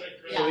deaf. Yeah.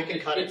 So we can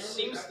cut it. It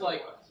seems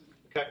like.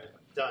 Okay,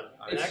 done.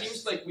 It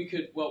seems like we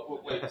could.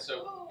 Well, wait.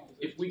 So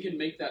if we can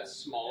make that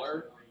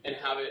smaller and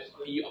have it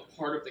be a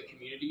part of the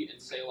community and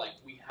say like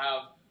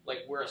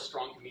we're a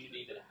strong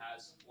community that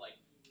has like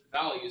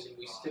values and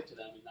we stick to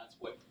them and that's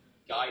what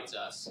guides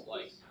us.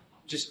 Like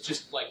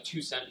just like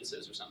 2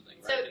 sentences or something,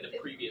 right? So in the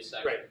previous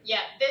section. Right.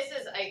 Yeah, this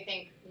is, I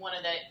think, one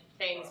of the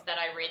things that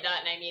I read that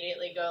and I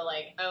immediately go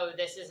like, oh,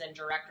 this is in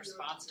direct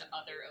response to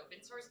other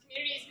open source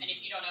communities. And if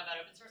you don't know about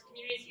open source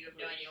communities, you have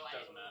no idea why.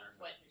 Doesn't matter.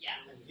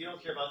 Yeah. And you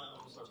don't care about the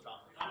open source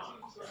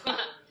conference.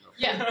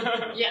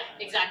 Yeah,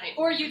 exactly.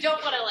 Or you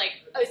don't want to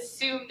like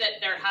assume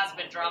that there has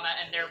been drama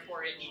and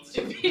therefore it needs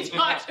to be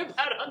talked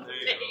about on the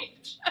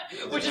page,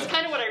 which is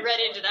kind of what I read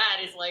into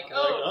that. Is like,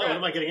 oh, what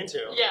am I getting into?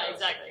 Yeah,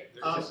 exactly.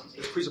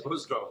 It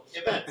presupposes drama.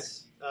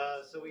 Events.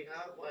 So we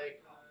have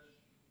like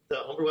the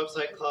Homebrew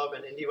Website Club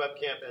and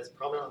IndieWeb Camp as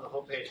prominent on the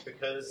homepage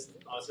because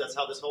honestly, that's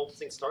how this whole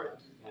thing started.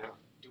 Yeah.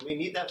 Do we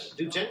need that?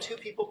 Do Gen 2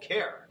 people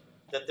care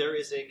that there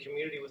is a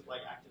community with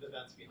like active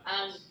events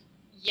behind it?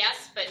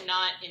 Yes, but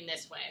not in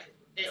this way.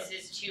 This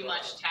is too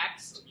much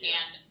text,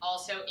 and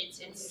also it's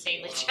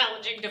insanely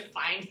challenging to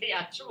find the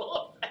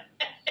actual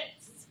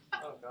events.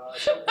 Oh god.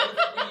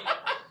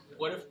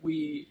 What if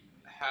we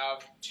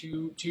have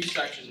two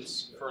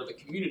sections for the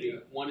community?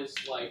 One is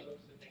like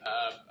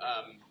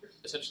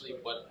essentially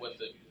what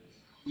the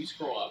we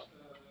scroll up.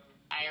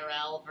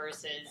 IRL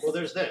versus. Well,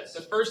 there's this.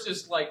 The first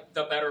is like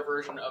the better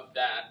version of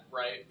that,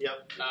 right?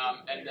 Yep.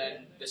 And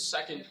then the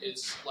second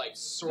is like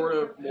sort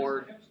of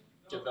more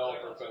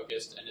developer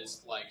focused and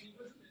is like,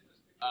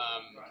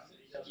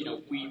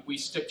 we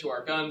stick to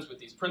our guns with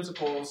these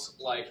principles.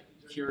 Like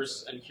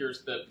here's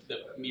the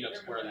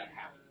meetups where that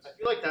happens. I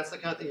feel like that's the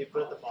kind of thing you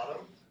put at the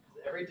bottom.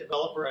 Every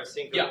developer I've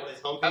seen go to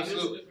these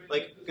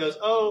homepages, goes,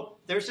 oh,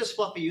 there's just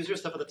fluffy user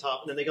stuff at the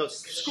top, and then they go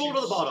scroll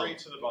to the bottom. Straight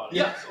to the bottom.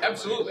 Yeah,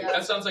 absolutely.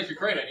 That sounds like a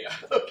great idea.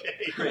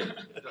 Okay, great.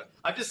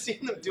 I've just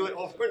seen them do it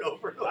over and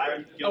over and over.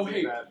 I'm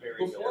guilty of that very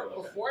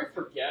Before I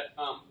forget,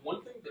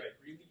 one thing that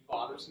really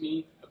bothers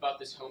me about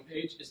this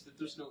homepage is that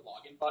there's no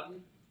login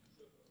button.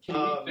 Can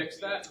we fix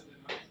that?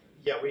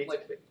 Yeah, we need to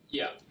fix.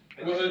 Yeah.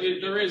 Well,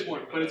 there is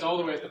one, but it's all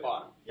the way at the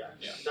bottom. Yeah.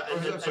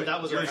 And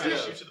that was you're a our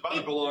dev. issue.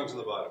 It belongs in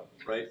the bottom,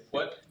 right?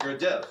 What? You're a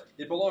dev.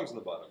 It belongs in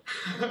the bottom.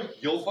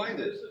 You'll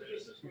find it.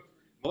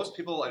 Most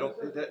people, I don't.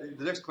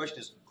 The next question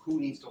is who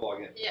needs to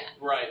log in. Yeah.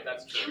 Right.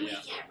 That's true. Can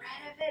we get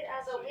rid of it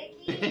as a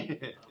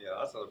wiki? Yeah,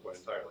 that's another point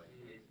entirely.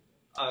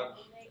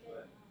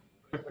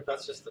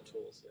 That's just the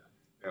tools.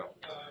 Yeah.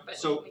 But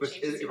So, we but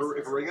changed if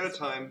we're running out of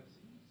time,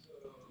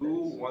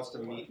 who wants to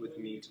meet with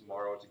me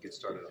tomorrow to get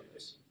started on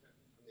this?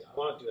 I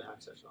want to do a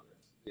hack session on this.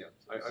 Yeah,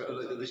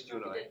 at least you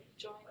and I.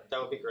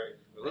 That would be great.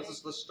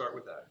 Let's let's start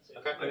with that.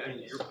 Okay. I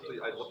mean,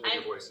 I'd love to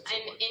hear your voice. at some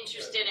I'm point.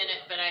 interested in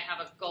it, but I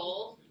have a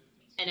goal,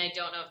 and I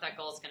don't know if that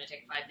goal is going to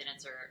take 5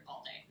 minutes or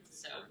all day.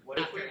 So What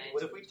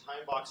if we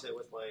time box it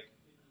with like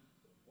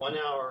 1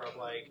 hour of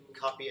like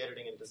copy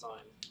editing and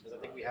design? Because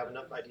I think we have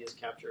enough ideas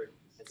captured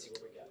and see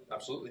what we get.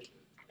 Absolutely.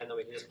 And then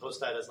we can just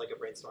post that as like a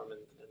brainstorm and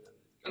then.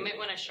 I might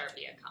want to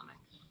Sharpie a comic.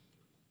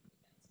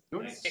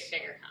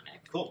 Bigger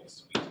comic. Cool.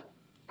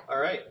 All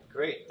right,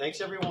 great.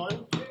 Thanks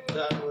everyone.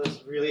 That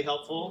was really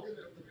helpful.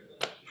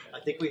 I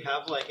think we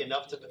have like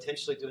enough to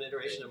potentially do an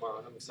iteration tomorrow,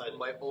 and I'm excited.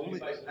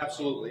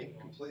 Absolutely,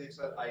 completely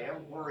excited. I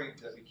am worried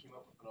that we came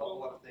up with an awful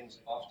lot of things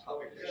off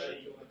topic that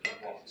should have been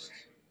lost,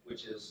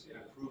 which is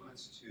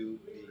improvements to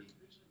the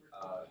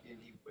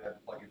IndieWeb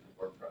plugin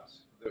for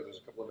WordPress. There's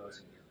a couple of notes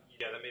in here.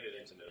 Yeah, that made it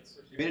into notes.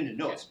 You made it into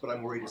notes, but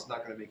I'm worried it's not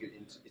going to make it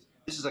into.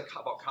 This is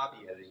about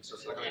copy editing, so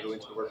it's not going to go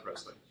into the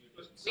WordPress thing.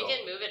 So We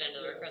can move it into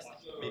the WordPress.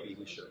 maybe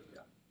we should,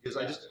 yeah. Because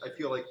I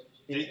feel like.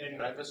 And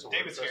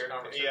David's here.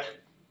 Yeah.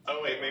 Oh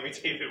wait, maybe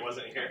David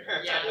wasn't here.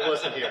 Yeah. He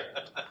wasn't here.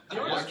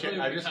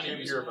 I just came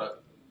here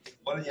about.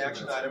 One of the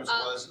action items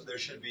was there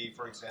should be,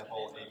 for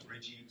example, a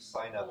Bridgie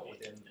sign up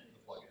within the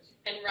plugin.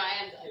 And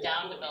Ryan's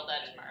down to build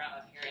that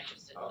tomorrow if you're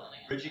interested in building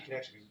it. Bridgie can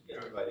actually be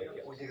driven by the.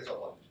 We think it's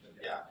online.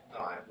 Yeah, no,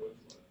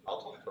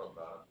 I'll talk to him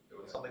about it.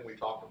 It was something we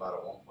talked about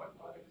at one point.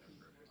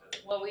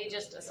 Well, we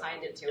just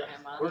assigned it to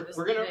him.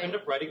 We're going to end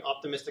up writing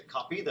optimistic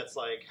copy that's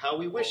like how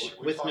we wish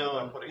with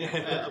Known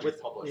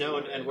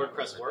and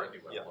WordPress work.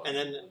 Yeah. And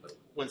then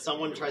when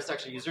someone tries to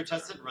actually user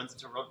test it, runs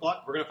into a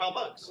roadblock, we're going to file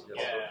bugs.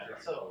 Yeah.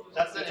 So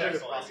that's the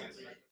iterative process.